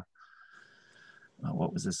to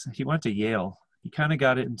he went to Yale. He kind of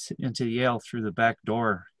got into Yale through the back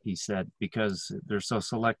door, he said, because they're so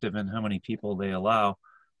selective in how many people they allow,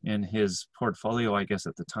 and his portfolio, I guess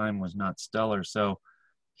at the time, was not stellar, so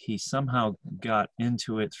he somehow got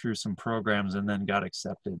into it through some programs and then got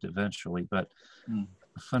accepted eventually. But a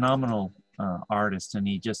phenomenal artist, and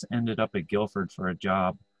he just ended up at Guilford for a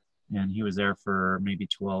job, and he was there for maybe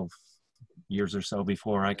 12 years or so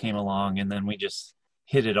before I came along, and then we just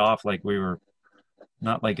hit it off like we were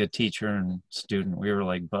not like a teacher and student, we were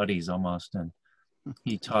like buddies almost. And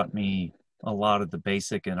he taught me a lot of the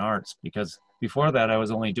basic in arts, because before that I was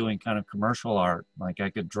only doing kind of commercial art. Like I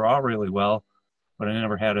could draw really well, but I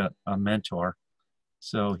never had a mentor.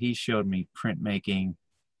 So he showed me printmaking,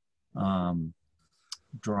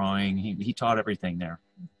 drawing. He taught everything there,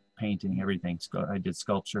 painting, everything. I did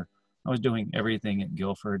sculpture. I was doing everything at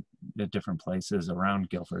Guilford, at different places around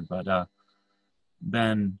Guilford. But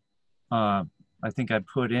then I think I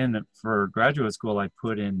put in, for graduate school, I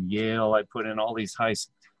put in Yale, I put in all these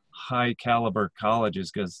high caliber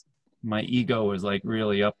colleges, because my ego was like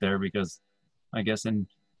really up there, because I guess in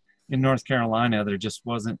North Carolina, there just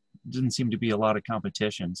didn't seem to be a lot of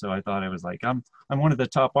competition. So I thought I was like, I'm one of the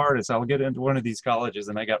top artists. I'll get into one of these colleges,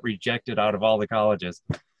 and I got rejected out of all the colleges.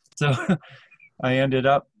 So I ended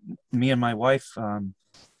up, me and my wife,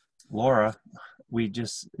 Laura,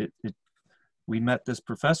 we met this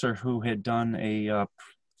professor who had done a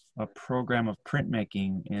program of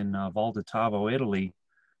printmaking in Val di Tavo, Italy,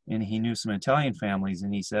 and he knew some Italian families,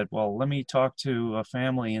 and he said, well, let me talk to a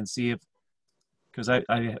family and see if, because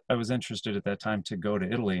I was interested at that time to go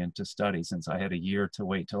to Italy and to study, since I had a year to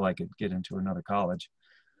wait till I could get into another college.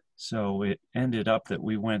 So it ended up that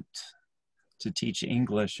we went to teach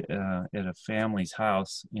English at a family's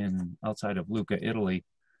house outside of Lucca, Italy.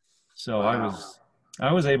 So wow.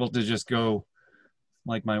 I was able to just go,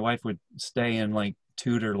 like my wife would stay and like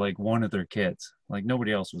tutor like one of their kids. Like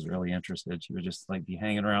nobody else was really interested. She would just like be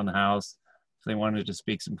hanging around the house. If they wanted to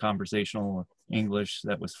speak some conversational English,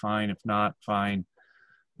 that was fine. If not, fine.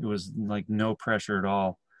 It was like no pressure at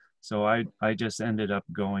all. So I just ended up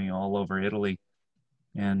going all over Italy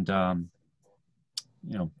and,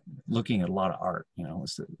 you know, looking at a lot of art. You know,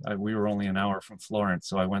 we were only an hour from Florence,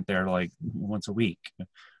 so I went there like once a week.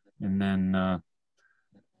 And then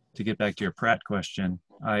to get back to your Pratt question,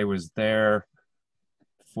 I was there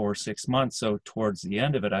for 6 months. So towards the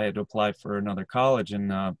end of it, I had to apply for another college,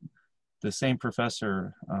 and the same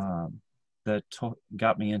professor that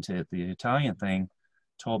got me into the Italian thing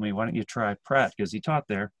told me, why don't you try Pratt? Because he taught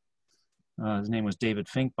there. His name was David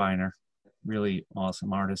Finkbeiner, really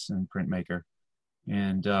awesome artist and printmaker.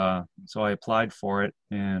 And so I applied for it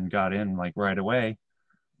and got in like right away.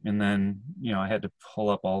 And then, you know, I had to pull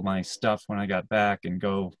up all my stuff when I got back and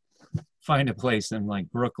go find a place in like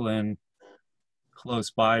Brooklyn, close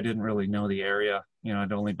by. I didn't really know the area. You know,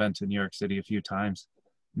 I'd only been to New York City a few times.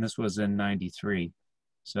 And this was in '93.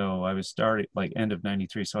 So I was starting like end of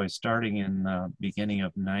 '93. So I was starting in the beginning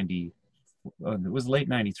of '90. It was late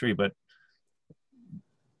 '93, but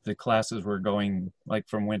the classes were going like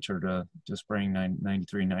from winter to spring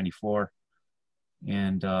 '93, '94.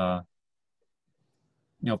 And,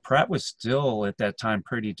 you know, Pratt was still at that time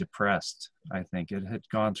pretty depressed. I think it had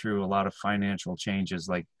gone through a lot of financial changes.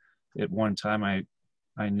 Like at one time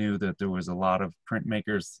I knew that there was a lot of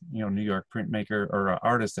printmakers, you know, New York printmaker or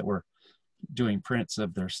artists that were doing prints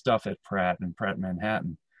of their stuff at Pratt and Pratt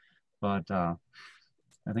Manhattan. But I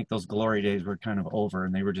think those glory days were kind of over,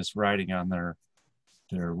 and they were just riding on their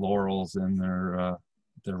laurels and their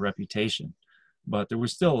reputation. But there were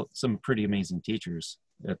still some pretty amazing teachers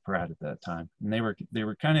at Pratt at that time, and they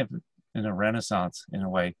were kind of in a renaissance in a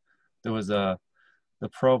way. There was the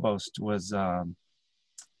provost was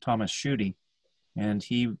Thomas Schutte, and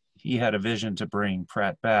he had a vision to bring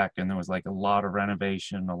Pratt back, and there was like a lot of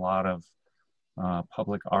renovation, a lot of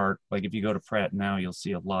public art. Like if you go to Pratt now, you'll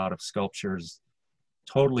see a lot of sculptures,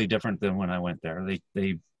 totally different than when I went there.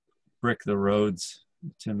 They brick the roads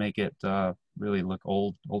to make it really look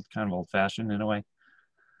kind of old-fashioned in a way.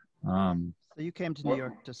 So you came to New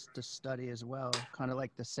York to study as well, kind of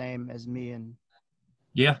like the same as me and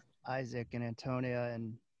yeah, Isaac and Antonia,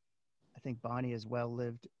 and I think Bonnie as well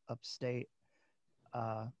lived upstate.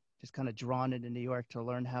 Just kind of drawn into New York to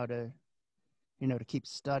learn how to, you know, to keep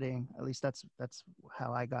studying. At least that's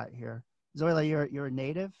how I got here. Zoila, you're a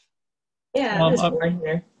native? Yeah, I was born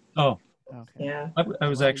here. Oh, okay. Yeah. I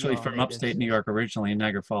was actually from upstate New York originally in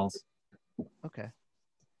Niagara Falls. Okay.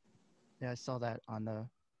 Yeah, I saw that on the.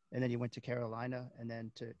 And then you went to Carolina and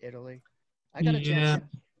then to Italy. I got a chance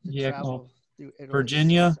to travel through Italy.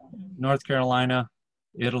 Virginia, North Carolina,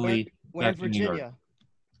 Italy, where back to New York.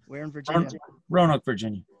 Where in Virginia? Roanoke,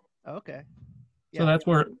 Virginia. Oh, okay. Yeah.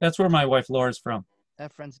 So that's where my wife Laura's from. I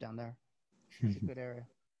have friends down there. It's a good area.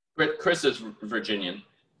 Chris is Virginian.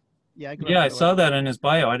 Yeah, I saw that in his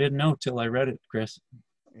bio. I didn't know till I read it, Chris.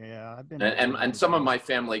 Yeah, I've been. And some of my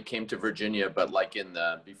family came to Virginia, but like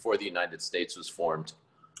before the United States was formed.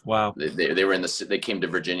 Wow. They were they came to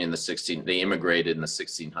Virginia in they immigrated in the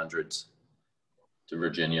 1600s to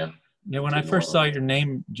Virginia. Yeah, when I first saw your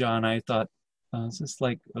name, John, I thought, is this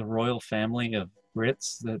like a royal family of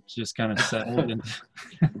Brits that just kind of settled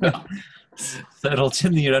settled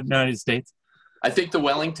in the United States? I think the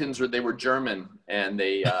Wellingtons were German, and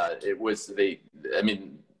I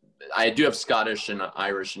mean, I do have Scottish and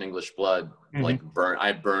Irish and English blood. Mm-hmm. Like I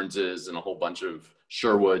have Burnses and a whole bunch of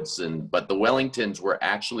Sherwoods, but the Wellingtons were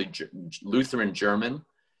actually Lutheran German.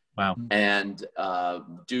 Wow. And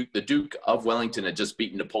the Duke of Wellington had just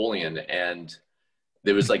beaten Napoleon, and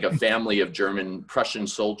there was like a family of German Prussian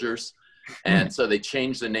soldiers, and so they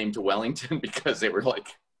changed the name to Wellington because it was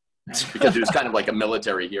kind of like a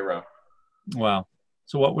military hero. Wow.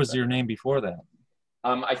 So what was your name before that?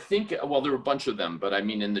 I think, there were a bunch of them, but I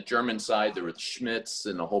mean, in the German side, there were the Schmidts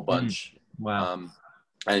and a whole bunch. Wow.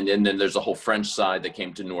 And then there's a whole French side that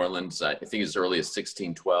came to New Orleans. I think as early as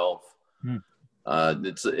 1612.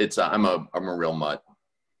 I'm a real mutt.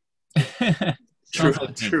 True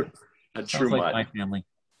Sounds mutt. Like my family.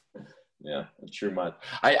 Yeah, a true mutt.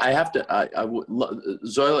 I have to.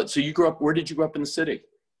 Zoila. So where did you grow up in the city?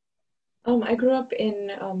 I grew up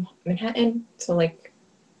in Manhattan. So like,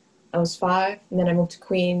 I was 5, and then I moved to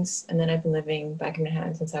Queens, and then I've been living back in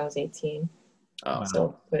Manhattan since I was 18. Oh.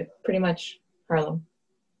 So, but pretty much Harlem.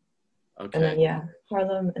 Okay. And then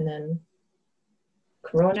Harlem, and then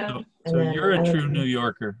Corona. So you're a true New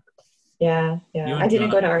Yorker. Yeah. I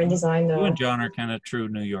didn't go to art and design though. You and John are kind of true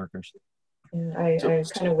New Yorkers. Yeah, I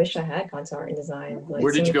kind of wish I had gone to art and design. Like,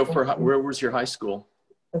 where did you go where was your high school?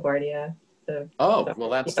 LaGuardia.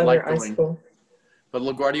 That's like going. But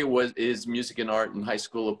LaGuardia is music and art and high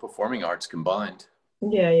school of performing arts combined.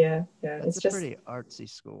 Yeah. That's It's a just pretty artsy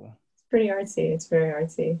school. it's pretty artsy. It's very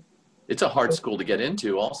artsy. It's a hard school to get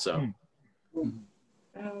into also.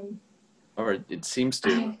 Or it seems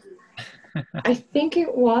to. I think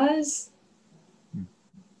it was,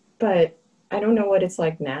 but I don't know what it's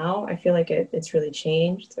like now. I feel like it's really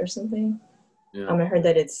changed or something. Yeah. I heard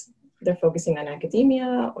that they're focusing on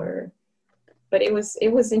academia but it was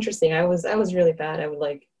interesting. I was really bad. I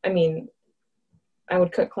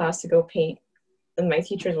would cut class to go paint, and my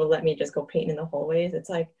teachers would let me just go paint in the hallways. It's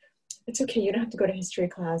like, it's okay, you don't have to go to history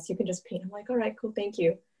class. You can just paint. I'm like, all right, cool, thank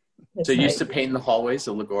you. So you used to paint in the hallways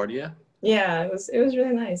of LaGuardia? Yeah, it was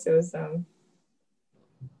really nice. It was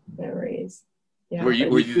memories. Yeah. Were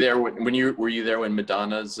you there were you there when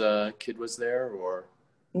Madonna's kid was there, or?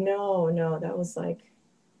 No, that was like,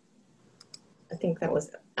 I think that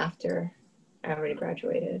was after I already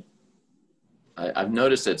graduated. I've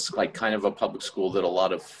noticed it's like kind of a public school that a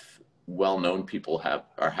lot of well-known people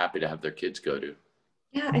are happy to have their kids go to.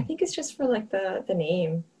 Yeah, I think it's just for like the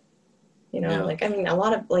name, Yeah. like, I mean, a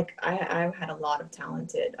lot of like, I've had a lot of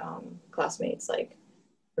talented classmates, like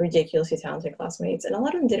ridiculously talented classmates, and a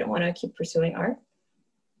lot of them didn't want to keep pursuing art.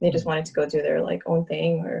 They just wanted to go do their like own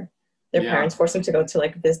thing, or their parents forced them to go to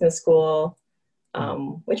like business school,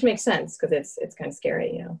 which makes sense because it's kind of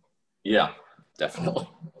scary, Yeah, definitely.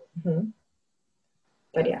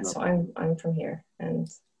 But yeah, so I'm from here, and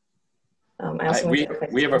I also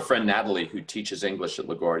we have a friend, Natalie, who teaches English at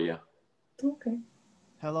LaGuardia. Okay.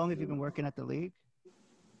 How long have you been working at the league?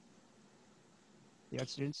 The Art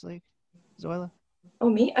Students League, Zoila? Oh,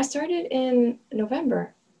 me? I started in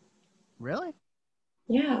November. Really?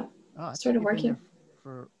 Yeah. Oh, I started working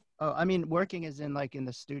I mean, working is in like in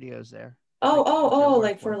the studios there.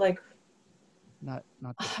 Like for like not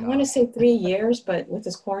the I want to say 3 years, but with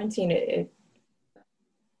this quarantine, it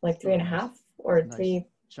like 3.5 or nice 3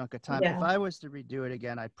 chunk of time. Yeah. If I was to redo it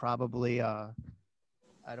again, I'd probably I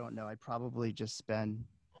don't know, I'd probably just I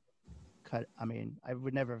mean, I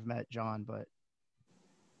would never have met John, but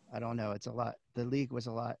I don't know, it's a lot. The league is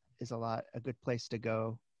a good place to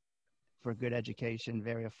go for good education,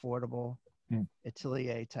 very affordable,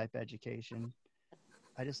 atelier type education.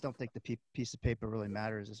 I just don't think the piece of paper really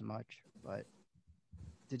matters as much. But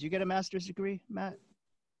did you get a master's degree, Matt?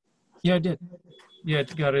 Yeah, I did. Yeah, I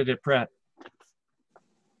got it at Pratt.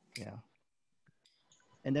 Yeah.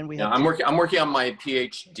 And then I'm working on my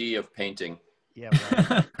PhD of painting. Yeah.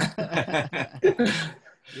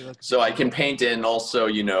 Right. So I can paint and also,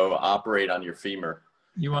 operate on your femur.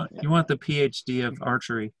 You want the PhD of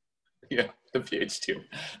archery? Yeah, the PhD.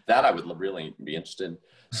 That I would really be interested in.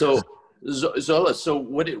 So, Zoila, so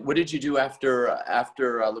what did you do after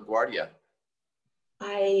LaGuardia?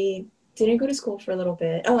 I didn't go to school for a little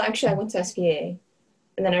bit. Oh, actually, I went to SVA,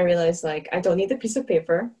 and then I realized like I don't need the piece of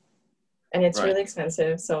paper, and it's really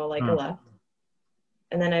expensive. So like I left,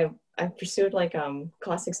 and then I pursued like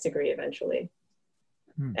classics degree eventually.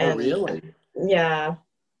 Oh, really? Yeah.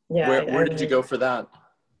 Where did you go for that?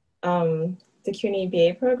 The CUNY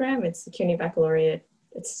BA program. It's the CUNY Baccalaureate.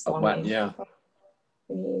 It's long name. Yeah.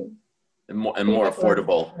 CUNY, and more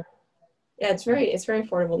affordable. Yeah, it's very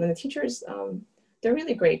affordable, and the teachers they're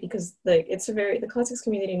really great because the classics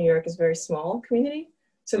community in New York is a very small community,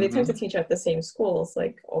 so they tend to teach at the same schools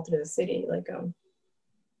like all through the city, like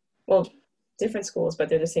different schools, but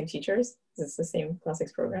they're the same teachers. It's the same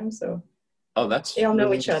classics program, so they all know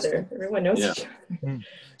really each other. Everyone knows each other.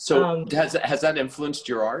 So has that influenced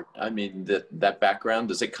your art? I mean, that background,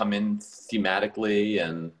 does it come in thematically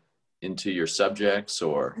and into your subjects,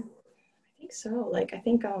 or? I think so. Like, I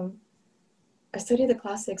think I studied the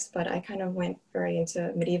classics, but I kind of went very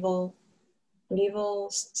into medieval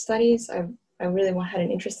studies. I really had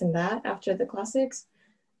an interest in that after the classics,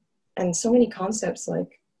 and so many concepts.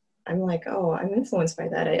 Like, I'm like, oh, I'm influenced by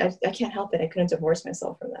that. I can't help it. I couldn't divorce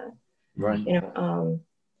myself from that. Right.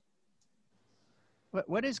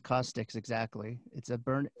 What is caustics exactly? It's a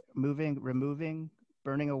removing,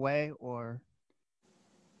 burning away, or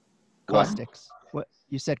caustics? What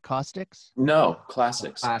you said, caustics? No,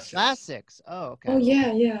 classics. Classics. Oh, okay. Oh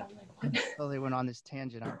yeah. Oh, they went on this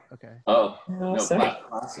tangent. Okay. Oh, no,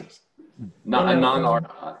 classics. Non-art,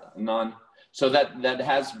 So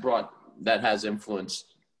that has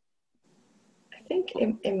influenced. I think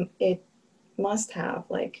it must have.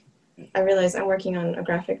 Like, I realize I'm working on a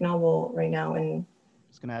graphic novel right now, and I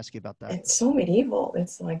was gonna ask you about that. It's so medieval.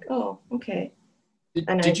 It's like, oh, okay.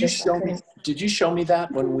 Did you show me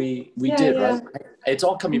that when we did, right? It's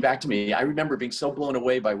all coming back to me. I remember being so blown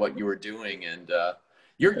away by what you were doing, and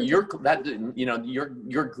your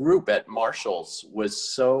group at Marshall's was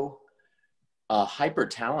so hyper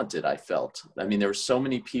talented. I felt. I mean, there were so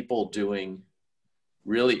many people doing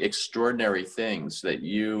really extraordinary things that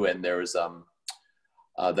you, and there was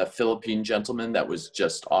the Philippine gentleman that was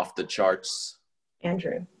just off the charts.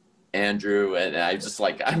 Andrew, and I just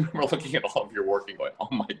like, I remember looking at all of your work and going, oh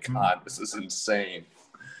my God, this is insane.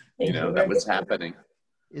 You know, that was happening.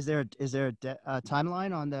 Is there a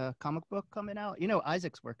timeline on the comic book coming out? You know,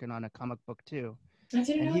 Isaac's working on a comic book too. I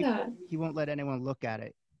didn't know that. He won't let anyone look at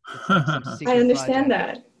it. It's like some secret I understand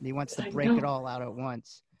project, that. and he wants to break it all out at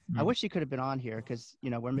once. I wish he could have been on here because, you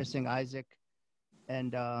know, we're missing Isaac,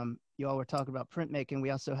 and you all were talking about printmaking.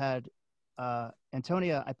 We also had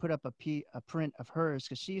Antonia. I put up a print of hers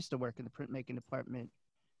because she used to work in the printmaking department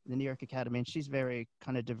in the New York Academy, and she's very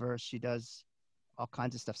kind of diverse. She does all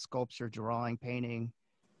kinds of stuff: sculpture, drawing, painting,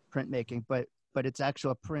 printmaking. But it's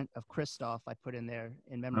actual print of Christoph I put in there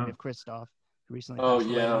in memory of Christoph, who recently passed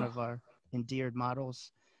away, one of our endeared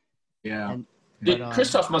models. Yeah.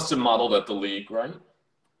 Christoph must have modeled at the League, right?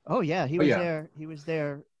 Oh yeah, he was there. He was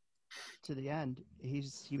there to the end. He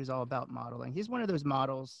was all about modeling. He's one of those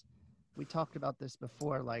models. We talked about this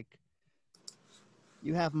before. Like,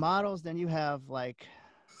 you have models, then you have like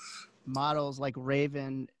models like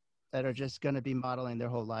Raven that are just going to be modeling their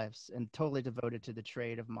whole lives and totally devoted to the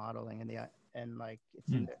trade of modeling, and like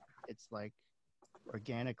it's like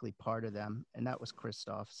organically part of them. And that was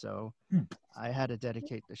Christoph. So I had to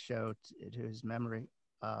dedicate the show to his memory.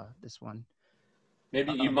 This one.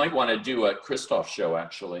 Maybe you might want to do a Christoph show,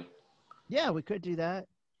 actually. Yeah, we could do that.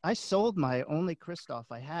 I sold my only Christoph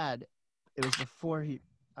I had. It was before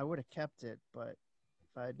I would have kept it, but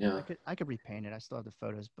if I could repaint it. I still have the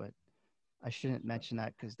photos, but I shouldn't mention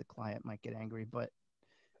that because the client might get angry. But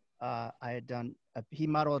I had done, he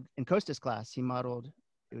modeled in Costa's class. He modeled,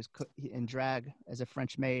 it was in drag as a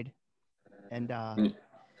French maid. And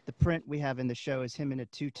the print we have in the show is him in a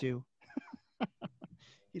tutu.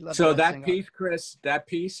 So that piece, Chris, that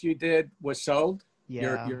piece you did was sold?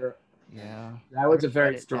 Yeah. Yeah. That was a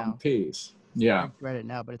very strong piece. Yeah. I regret it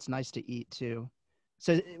now, but it's nice to eat too.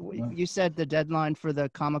 So you said the deadline for the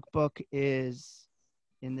comic book is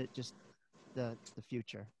in the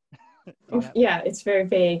future. Yeah, it's very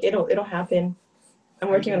vague. It'll happen. I'm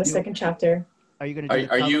working on the second chapter. Are you going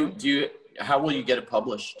to do how will you get it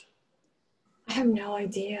published? I have no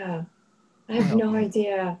idea.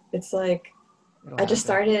 It's like, I just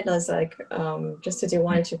started as like just to do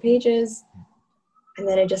 1 or 2 pages, and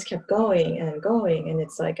then it just kept going and going, and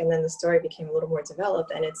it's like, and then the story became a little more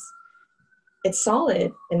developed, and it's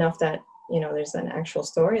solid enough that, you know, there's an actual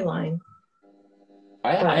storyline.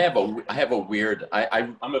 I have a weird.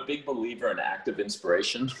 I'm a big believer in active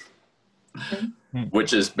inspiration,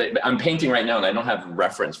 which is, I'm painting right now and I don't have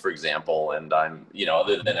reference, for example, and I'm, you know,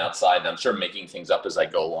 other than outside, I'm sure making things up as I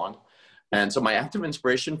go along. And so my active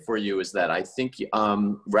inspiration for you is that I think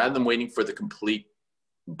rather than waiting for the complete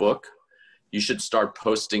book, you should start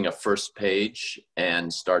posting a first page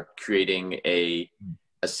and start creating a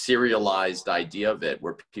serialized idea of it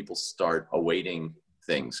where people start awaiting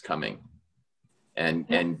things coming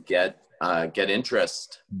and get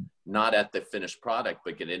interest, not at the finished product,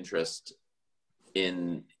 but get interest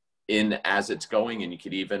in as it's going. And you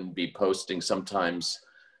could even be posting sometimes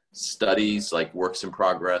studies like works in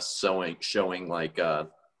progress, showing like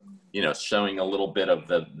you know, showing a little bit of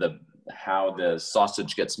the how the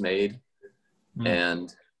sausage gets made.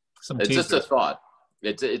 And it's just a thought.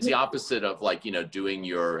 It's the opposite of like, you know, doing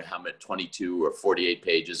your 22 or 48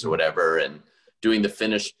 pages or whatever, and doing the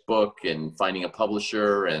finished book and finding a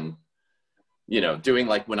publisher, and, you know, doing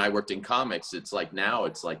like when I worked in comics, it's like now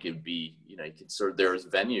it's like it'd be, you know, you could sort of, there's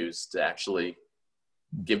venues to actually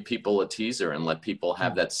give people a teaser and let people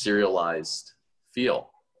have that serialized feel.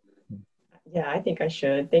 Yeah, I think I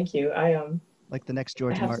should. Thank you. Like the next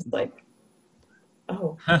George Martin. Like, I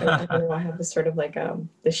don't know. I have this sort of like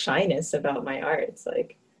the shyness about my art. It's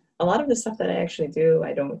like a lot of the stuff that I actually do,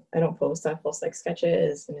 I don't post. I post like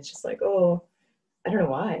sketches, and it's just like, oh, I don't know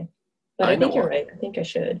why. But I think you're right. I think I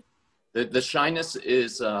should. The shyness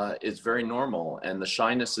is very normal, and the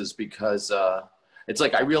shyness is because it's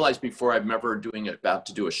like I realized before I'm ever about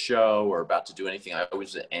to do a show or about to do anything, I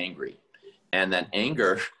always get angry. And that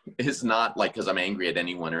anger is not like because I'm angry at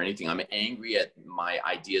anyone or anything. I'm angry at my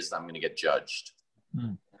ideas that I'm going to get judged.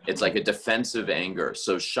 It's like a defensive anger.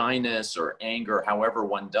 So shyness or anger, however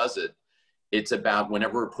one does it, it's about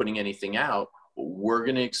whenever we're putting anything out, we're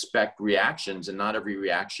going to expect reactions, and not every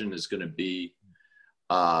reaction is going to be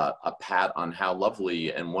a pat on how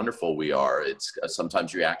lovely and wonderful we are. It's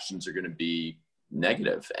sometimes reactions are going to be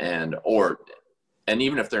negative, and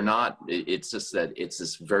even if they're not, it's just that it's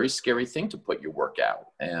this very scary thing to put your work out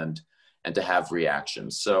and to have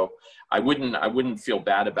reactions. So I wouldn't feel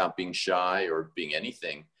bad about being shy or being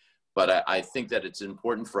anything, But I think that it's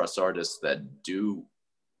important for us artists that do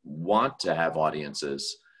want to have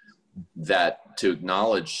audiences that to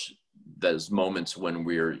acknowledge those moments when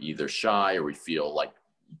we're either shy or we feel like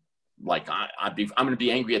I'm going to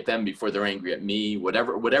be angry at them before they're angry at me,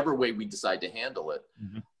 whatever way we decide to handle it,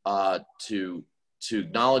 to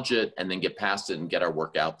acknowledge it and then get past it and get our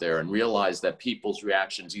work out there and realize that people's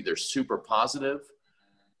reactions either super positive,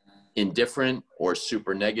 indifferent, or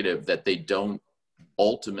super negative, that they don't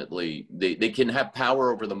ultimately, they can have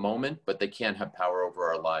power over the moment, but they can't have power over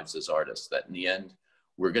our lives as artists. That in the end,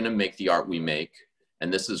 we're going to make the art we make,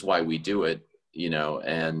 and this is why we do it,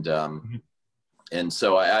 and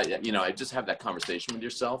so I just have that conversation with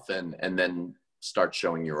yourself and then start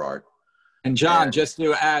showing your art. And John, just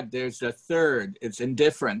to add, there's a third, it's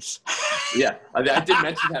indifference. Yeah, I did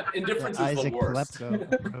mention that. Indifference is Isaac the worst.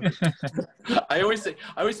 Pelepko. I always say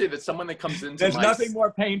that someone that comes into there's nothing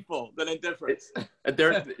more painful than indifference.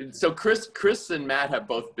 So Chris and Matt have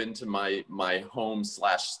both been to my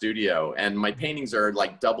home/studio, and my paintings are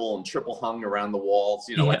like double and triple hung around the walls,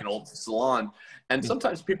 like an old salon. And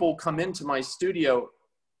sometimes people will come into my studio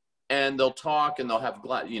and they'll talk and they'll have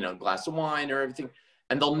glass of wine or everything,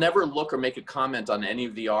 and they'll never look or make a comment on any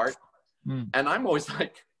of the art. And I'm always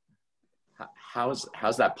like, how's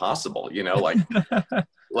that possible?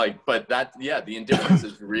 But the indifference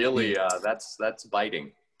is really, that's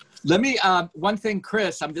biting. Let me, one thing,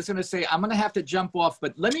 Chris, I'm just going to say, I'm going to have to jump off,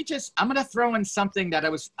 but I'm going to throw in something that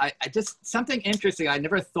something interesting I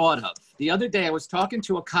never thought of. The other day I was talking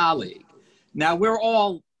to a colleague. Now we're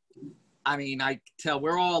all, I tell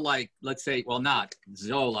we're all like, let's say, well, not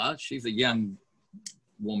Zola. She's a young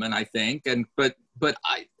woman, I think. But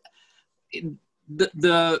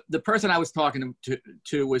the person I was talking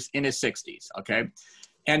to was in his 60s. Okay.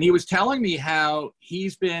 And he was telling me how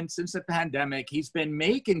he's been, since the pandemic, he's been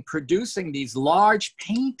producing these large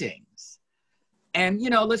paintings. And,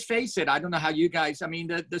 let's face it, I don't know how you guys,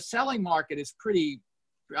 the selling market is pretty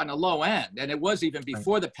on a low end. And it was even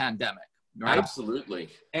before the pandemic. Right? Absolutely.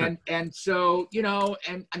 And so,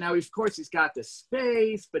 and now of course he's got the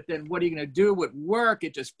space, but then what are you going to do with work?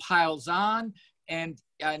 It just piles on.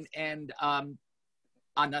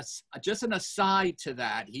 Just an aside to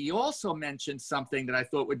that, he also mentioned something that I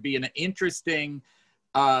thought would be an interesting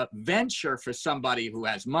venture for somebody who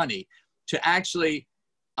has money to actually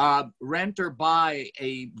rent or buy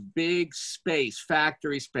a big space,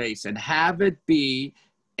 factory space, and have it be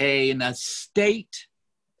an estate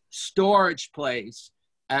storage place,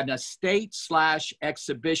 an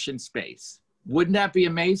estate/exhibition space. Wouldn't that be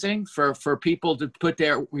amazing for people to put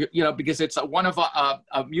their, because it's one of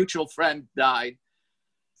a mutual friend died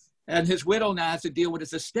and his widow now has to deal with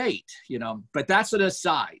his estate, but that's an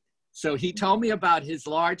aside. So he told me about his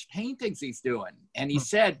large paintings he's doing. And he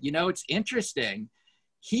said, it's interesting.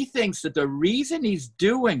 He thinks that the reason he's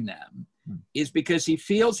doing them is because he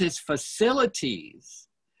feels his facilities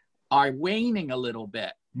are waning a little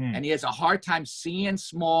bit. And he has a hard time seeing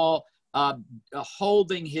small,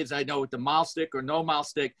 holding his, with the mile stick or no mile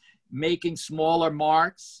stick, making smaller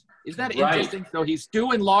marks. Is that interesting? So he's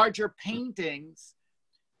doing larger paintings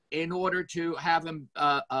in order to have him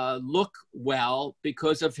look well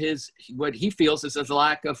because of what he feels is a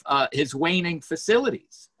lack of his waning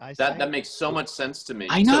facilities. That makes so much sense to me.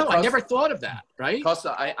 I know, I never thought of that, right?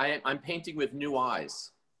 Costa, I'm painting with new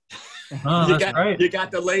eyes. Oh, that's right. You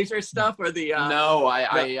got the laser stuff or the no,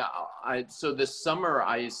 so this summer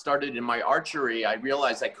I started in my archery. I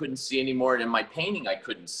realized I couldn't see anymore, and in my painting I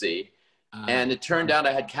couldn't see, and it turned out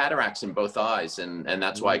I had cataracts in both eyes, and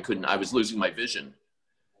that's why I was losing my vision.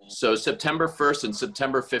 So September 1st and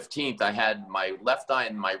September 15th, I had my left eye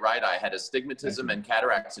and my right eye had astigmatism and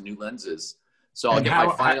cataracts and new lenses. So I'll get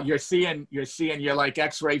my final. You're seeing your like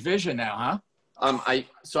X-ray vision now, huh? I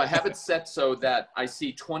have it set so that I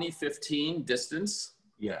see 2015 distance.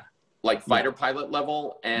 Yeah. Like fighter pilot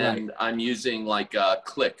level, and I'm using like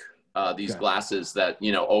Click, these glasses that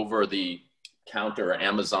over the counter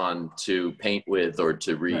Amazon to paint with or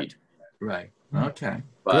to read. Right. Okay.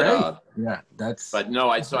 But But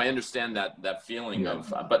no, so I understand that feeling of.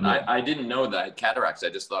 But I didn't know that I had cataracts. I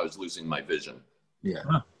just thought I was losing my vision. Yeah.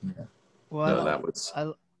 Well,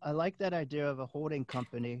 so I like that idea of a holding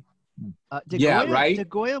company. Did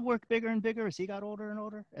Goya work bigger and bigger as he got older and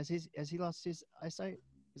older, as he lost his eyesight?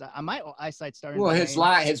 My eyesight started. Well,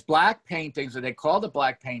 his black paintings, or they called it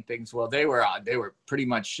black paintings. Well, they were pretty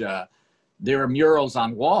much they were murals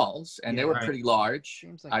on walls, and they were pretty large.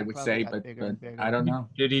 Like I would say, but I don't know.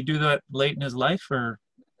 Did he do that late in his life, or?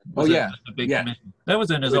 Oh yeah, a big commission? That was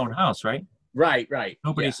in his own house, right? Right.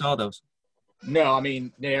 Nobody saw those. No, I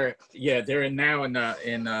mean they're now in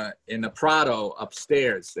the Prado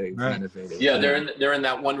upstairs. They've renovated. Yeah, they're in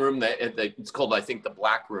that one room that it's called, I think, the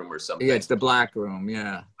Black Room or something. Yeah, it's the Black Room.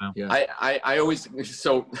 Yeah, yeah. I always,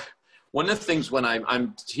 so one of the things when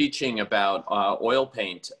I'm teaching about oil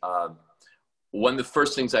paint, one of the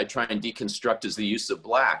first things I try and deconstruct is the use of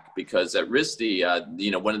black, because at RISD,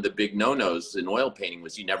 you know, one of the big no-nos in oil painting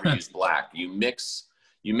was you never use black. You mix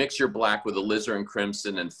your black with alizarin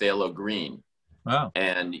crimson and phthalo green. Wow.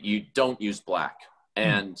 And you don't use black.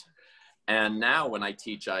 And now when I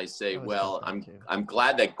teach, I say, well, I'm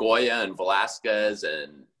glad that Goya and Velázquez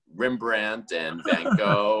and Rembrandt and Van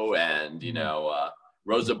Gogh and, you know,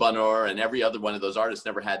 Rosa Bonheur and every other one of those artists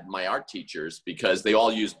never had my art teachers, because they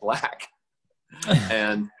all use black.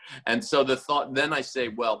 and so the thought, then I say,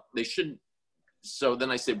 well, they shouldn't. So then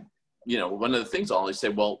I say, you know, one of the things I'll always say,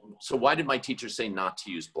 well, so why did my teacher say not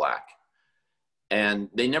to use black? And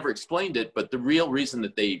they never explained it, but the real reason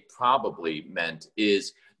that they probably meant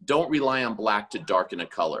is don't rely on black to darken a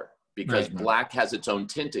color, because black has its own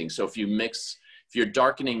tinting. So if you're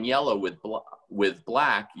darkening yellow with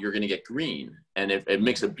black, you're going to get green, and it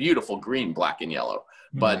makes a beautiful green, black and yellow.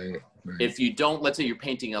 But if you don't, let's say you're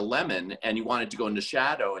painting a lemon and you want it to go into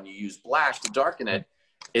shadow and you use black to darken it,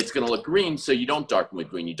 it's going to look green. So you don't darken with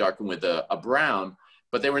green, you darken with a brown.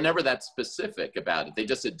 But they were never that specific about it. They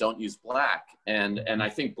just said, don't use black. And I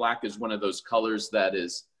think black is one of those colors that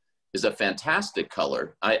is a fantastic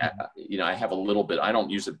color. You know, I have a little bit, I don't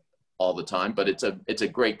use it all the time, but it's a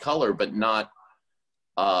great color, but not,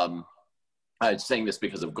 I'm saying this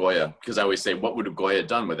because of Goya, because I always say, what would have Goya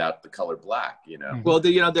done without the color black, you know? Well,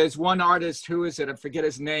 you know, there's one artist, who is it? I forget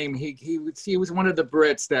his name. He was one of the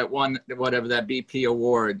Brits that won whatever that BP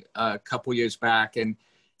award a couple years back. And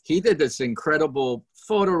he did this incredible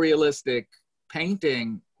photorealistic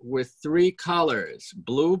painting with 3 colors: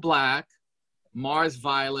 blue, black, Mars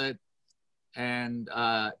violet, and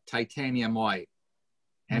titanium white.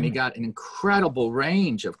 And he got an incredible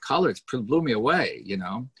range of colors. Blew me away, you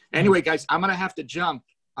know. Anyway, guys, I'm gonna have to jump.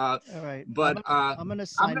 All right, but I'm gonna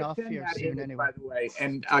sign off here soon anyway. By the way,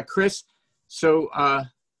 and Chris, so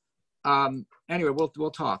anyway,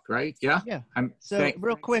 we'll talk, right? Yeah. Yeah. So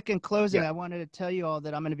real quick in closing, I wanted to tell you all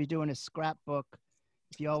that I'm going to be doing a scrapbook.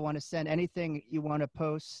 If you all want to send anything you want to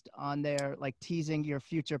post on there, like teasing your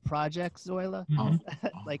future projects, Zoila,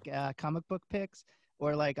 like comic book pics,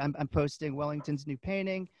 or like I'm posting Wellington's new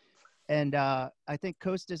painting, and I think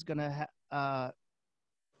Costa's going to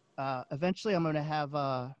eventually I'm going to have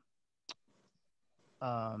a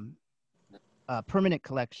permanent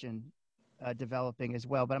collection developing as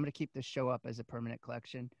well, but I'm going to keep this show up as a permanent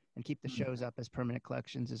collection and keep the shows up as permanent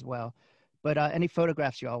collections as well. But any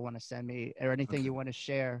photographs you all want to send me or anything you want to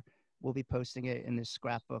share, we'll be posting it in this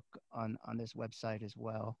scrapbook on this website as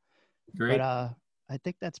well. Great. But I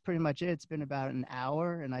think that's pretty much it. It's been about an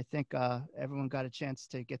hour, and I think everyone got a chance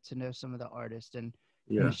to get to know some of the artists. And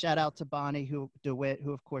shout out to Bonnie Dewitt,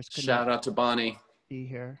 who of course couldn't shout out to Bonnie, be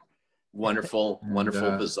here. Wonderful,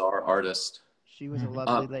 wonderful, bizarre artist. She was a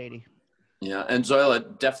lovely lady. Yeah, and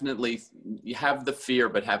Zoila, definitely you have the fear,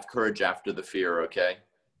 but have courage after the fear, okay?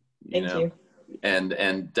 Thank you.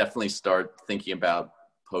 And definitely start thinking about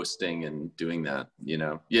posting and doing that, you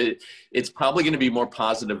know. It's probably going to be more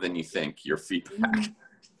positive than you think, your feedback.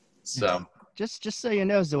 So just so you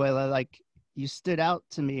know, Zoila, like you stood out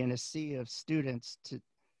to me in a sea of students to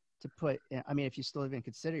put, I mean, if you still even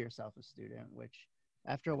consider yourself a student, which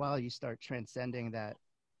after a while you start transcending that,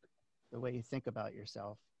 the way you think about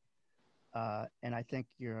yourself. And I think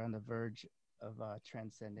you're on the verge of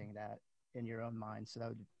transcending that in your own mind. So that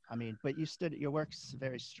would, I mean, but your work's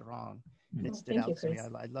very strong, and it stood out to me.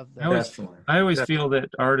 I love that. I always feel that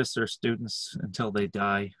artists are students until they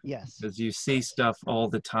die. Yes. Because you see stuff all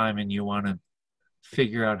the time and you want to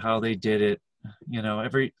figure out how they did it. You know,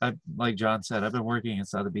 like John said, I've been working in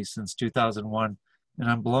Sotheby's since 2001, and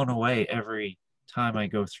I'm blown away every time I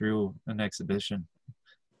go through an exhibition.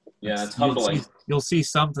 Yeah, it's humbling. You'll see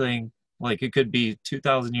something like it could be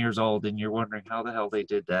 2,000 years old, and you're wondering how the hell they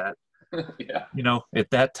did that. Yeah. You know, at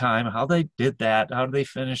that time, how they did that, how do they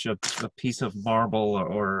finish a piece of marble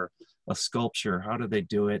or a sculpture? How do they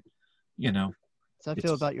do it? You know, so I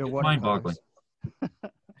feel about your watercolors. Mind-boggling.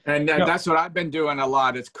 And that's what I've been doing a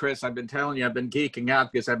lot. Is Chris, I've been telling you, I've been geeking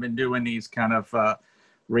out because I've been doing these kind of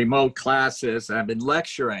remote classes. I've been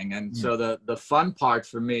lecturing, and so the fun part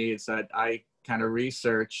for me is that I kind of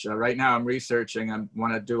research. Right now, I'm researching. I'm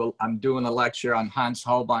doing a lecture on Hans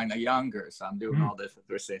Holbein the Younger. So I'm doing all this.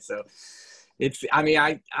 So It's, I mean,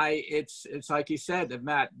 it's like you said,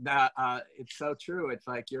 Matt, it's so true. It's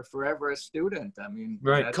like you're forever a student. I mean,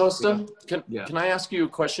 right. Costa, can I ask you a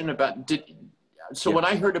question about, what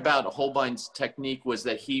I heard about Holbein's technique was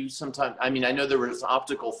that he sometimes, I mean, I know there was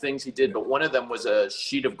optical things he did, but one of them was a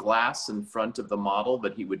sheet of glass in front of the model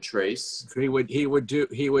that he would trace. He would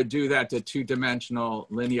do that to two-dimensional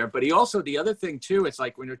linear. But he also, the other thing too, it's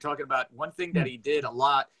like when you're talking about one thing that he did a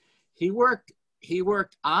lot, he worked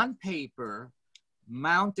on paper,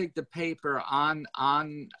 mounted the paper on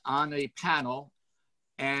a panel,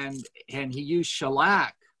 and he used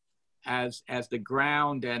shellac as the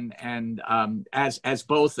ground and as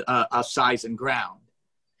both a size and ground.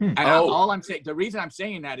 And all I'm saying, the reason I'm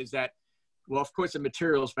saying that is that, well, of course the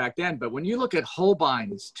materials back then, but when you look at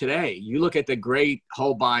Holbeins today, you look at the great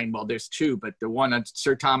Holbein, well, there's two, but the one on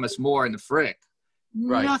Sir Thomas More and the Frick,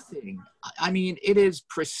 nothing. I mean, it is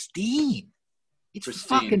pristine. It's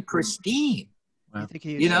fucking pristine. Wow. You think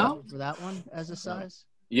he used for that one as a size?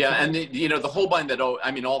 Yeah, and the Holbein that,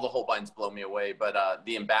 I mean, all the Holbeins blow me away, but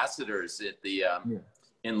the ambassadors at the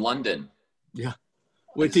in London. Yeah,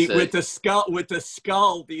 with the skull,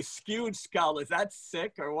 the skewed skull. Is that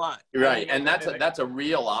sick or what? Right, and that's a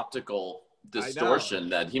real optical distortion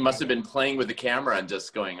that he must have been playing with the camera and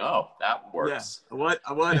just going, oh, that works. Yeah. What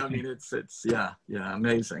I mean, it's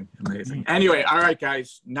amazing. Anyway, all right,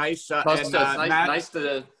 guys, nice. Matt, nice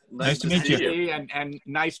to meet you. And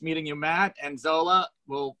nice meeting you, Matt and Zola.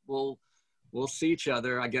 We'll see each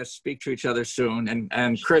other, I guess, speak to each other soon.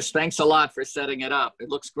 And Chris, thanks a lot for setting it up. It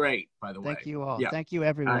looks great, by the way. Thank you all. Yeah. Thank you,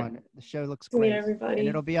 everyone. Right. The show looks great. Everybody. And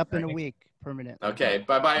it'll be up in a week, permanent. Okay.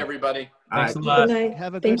 Bye-bye, everybody. Thanks a lot. Good night.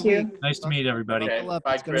 Have a good week. Nice to meet everybody. Okay.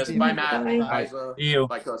 Bye, Chris. Bye, Matt. Bye. Bye. See you.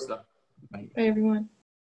 Bye, Costa. Bye, everyone.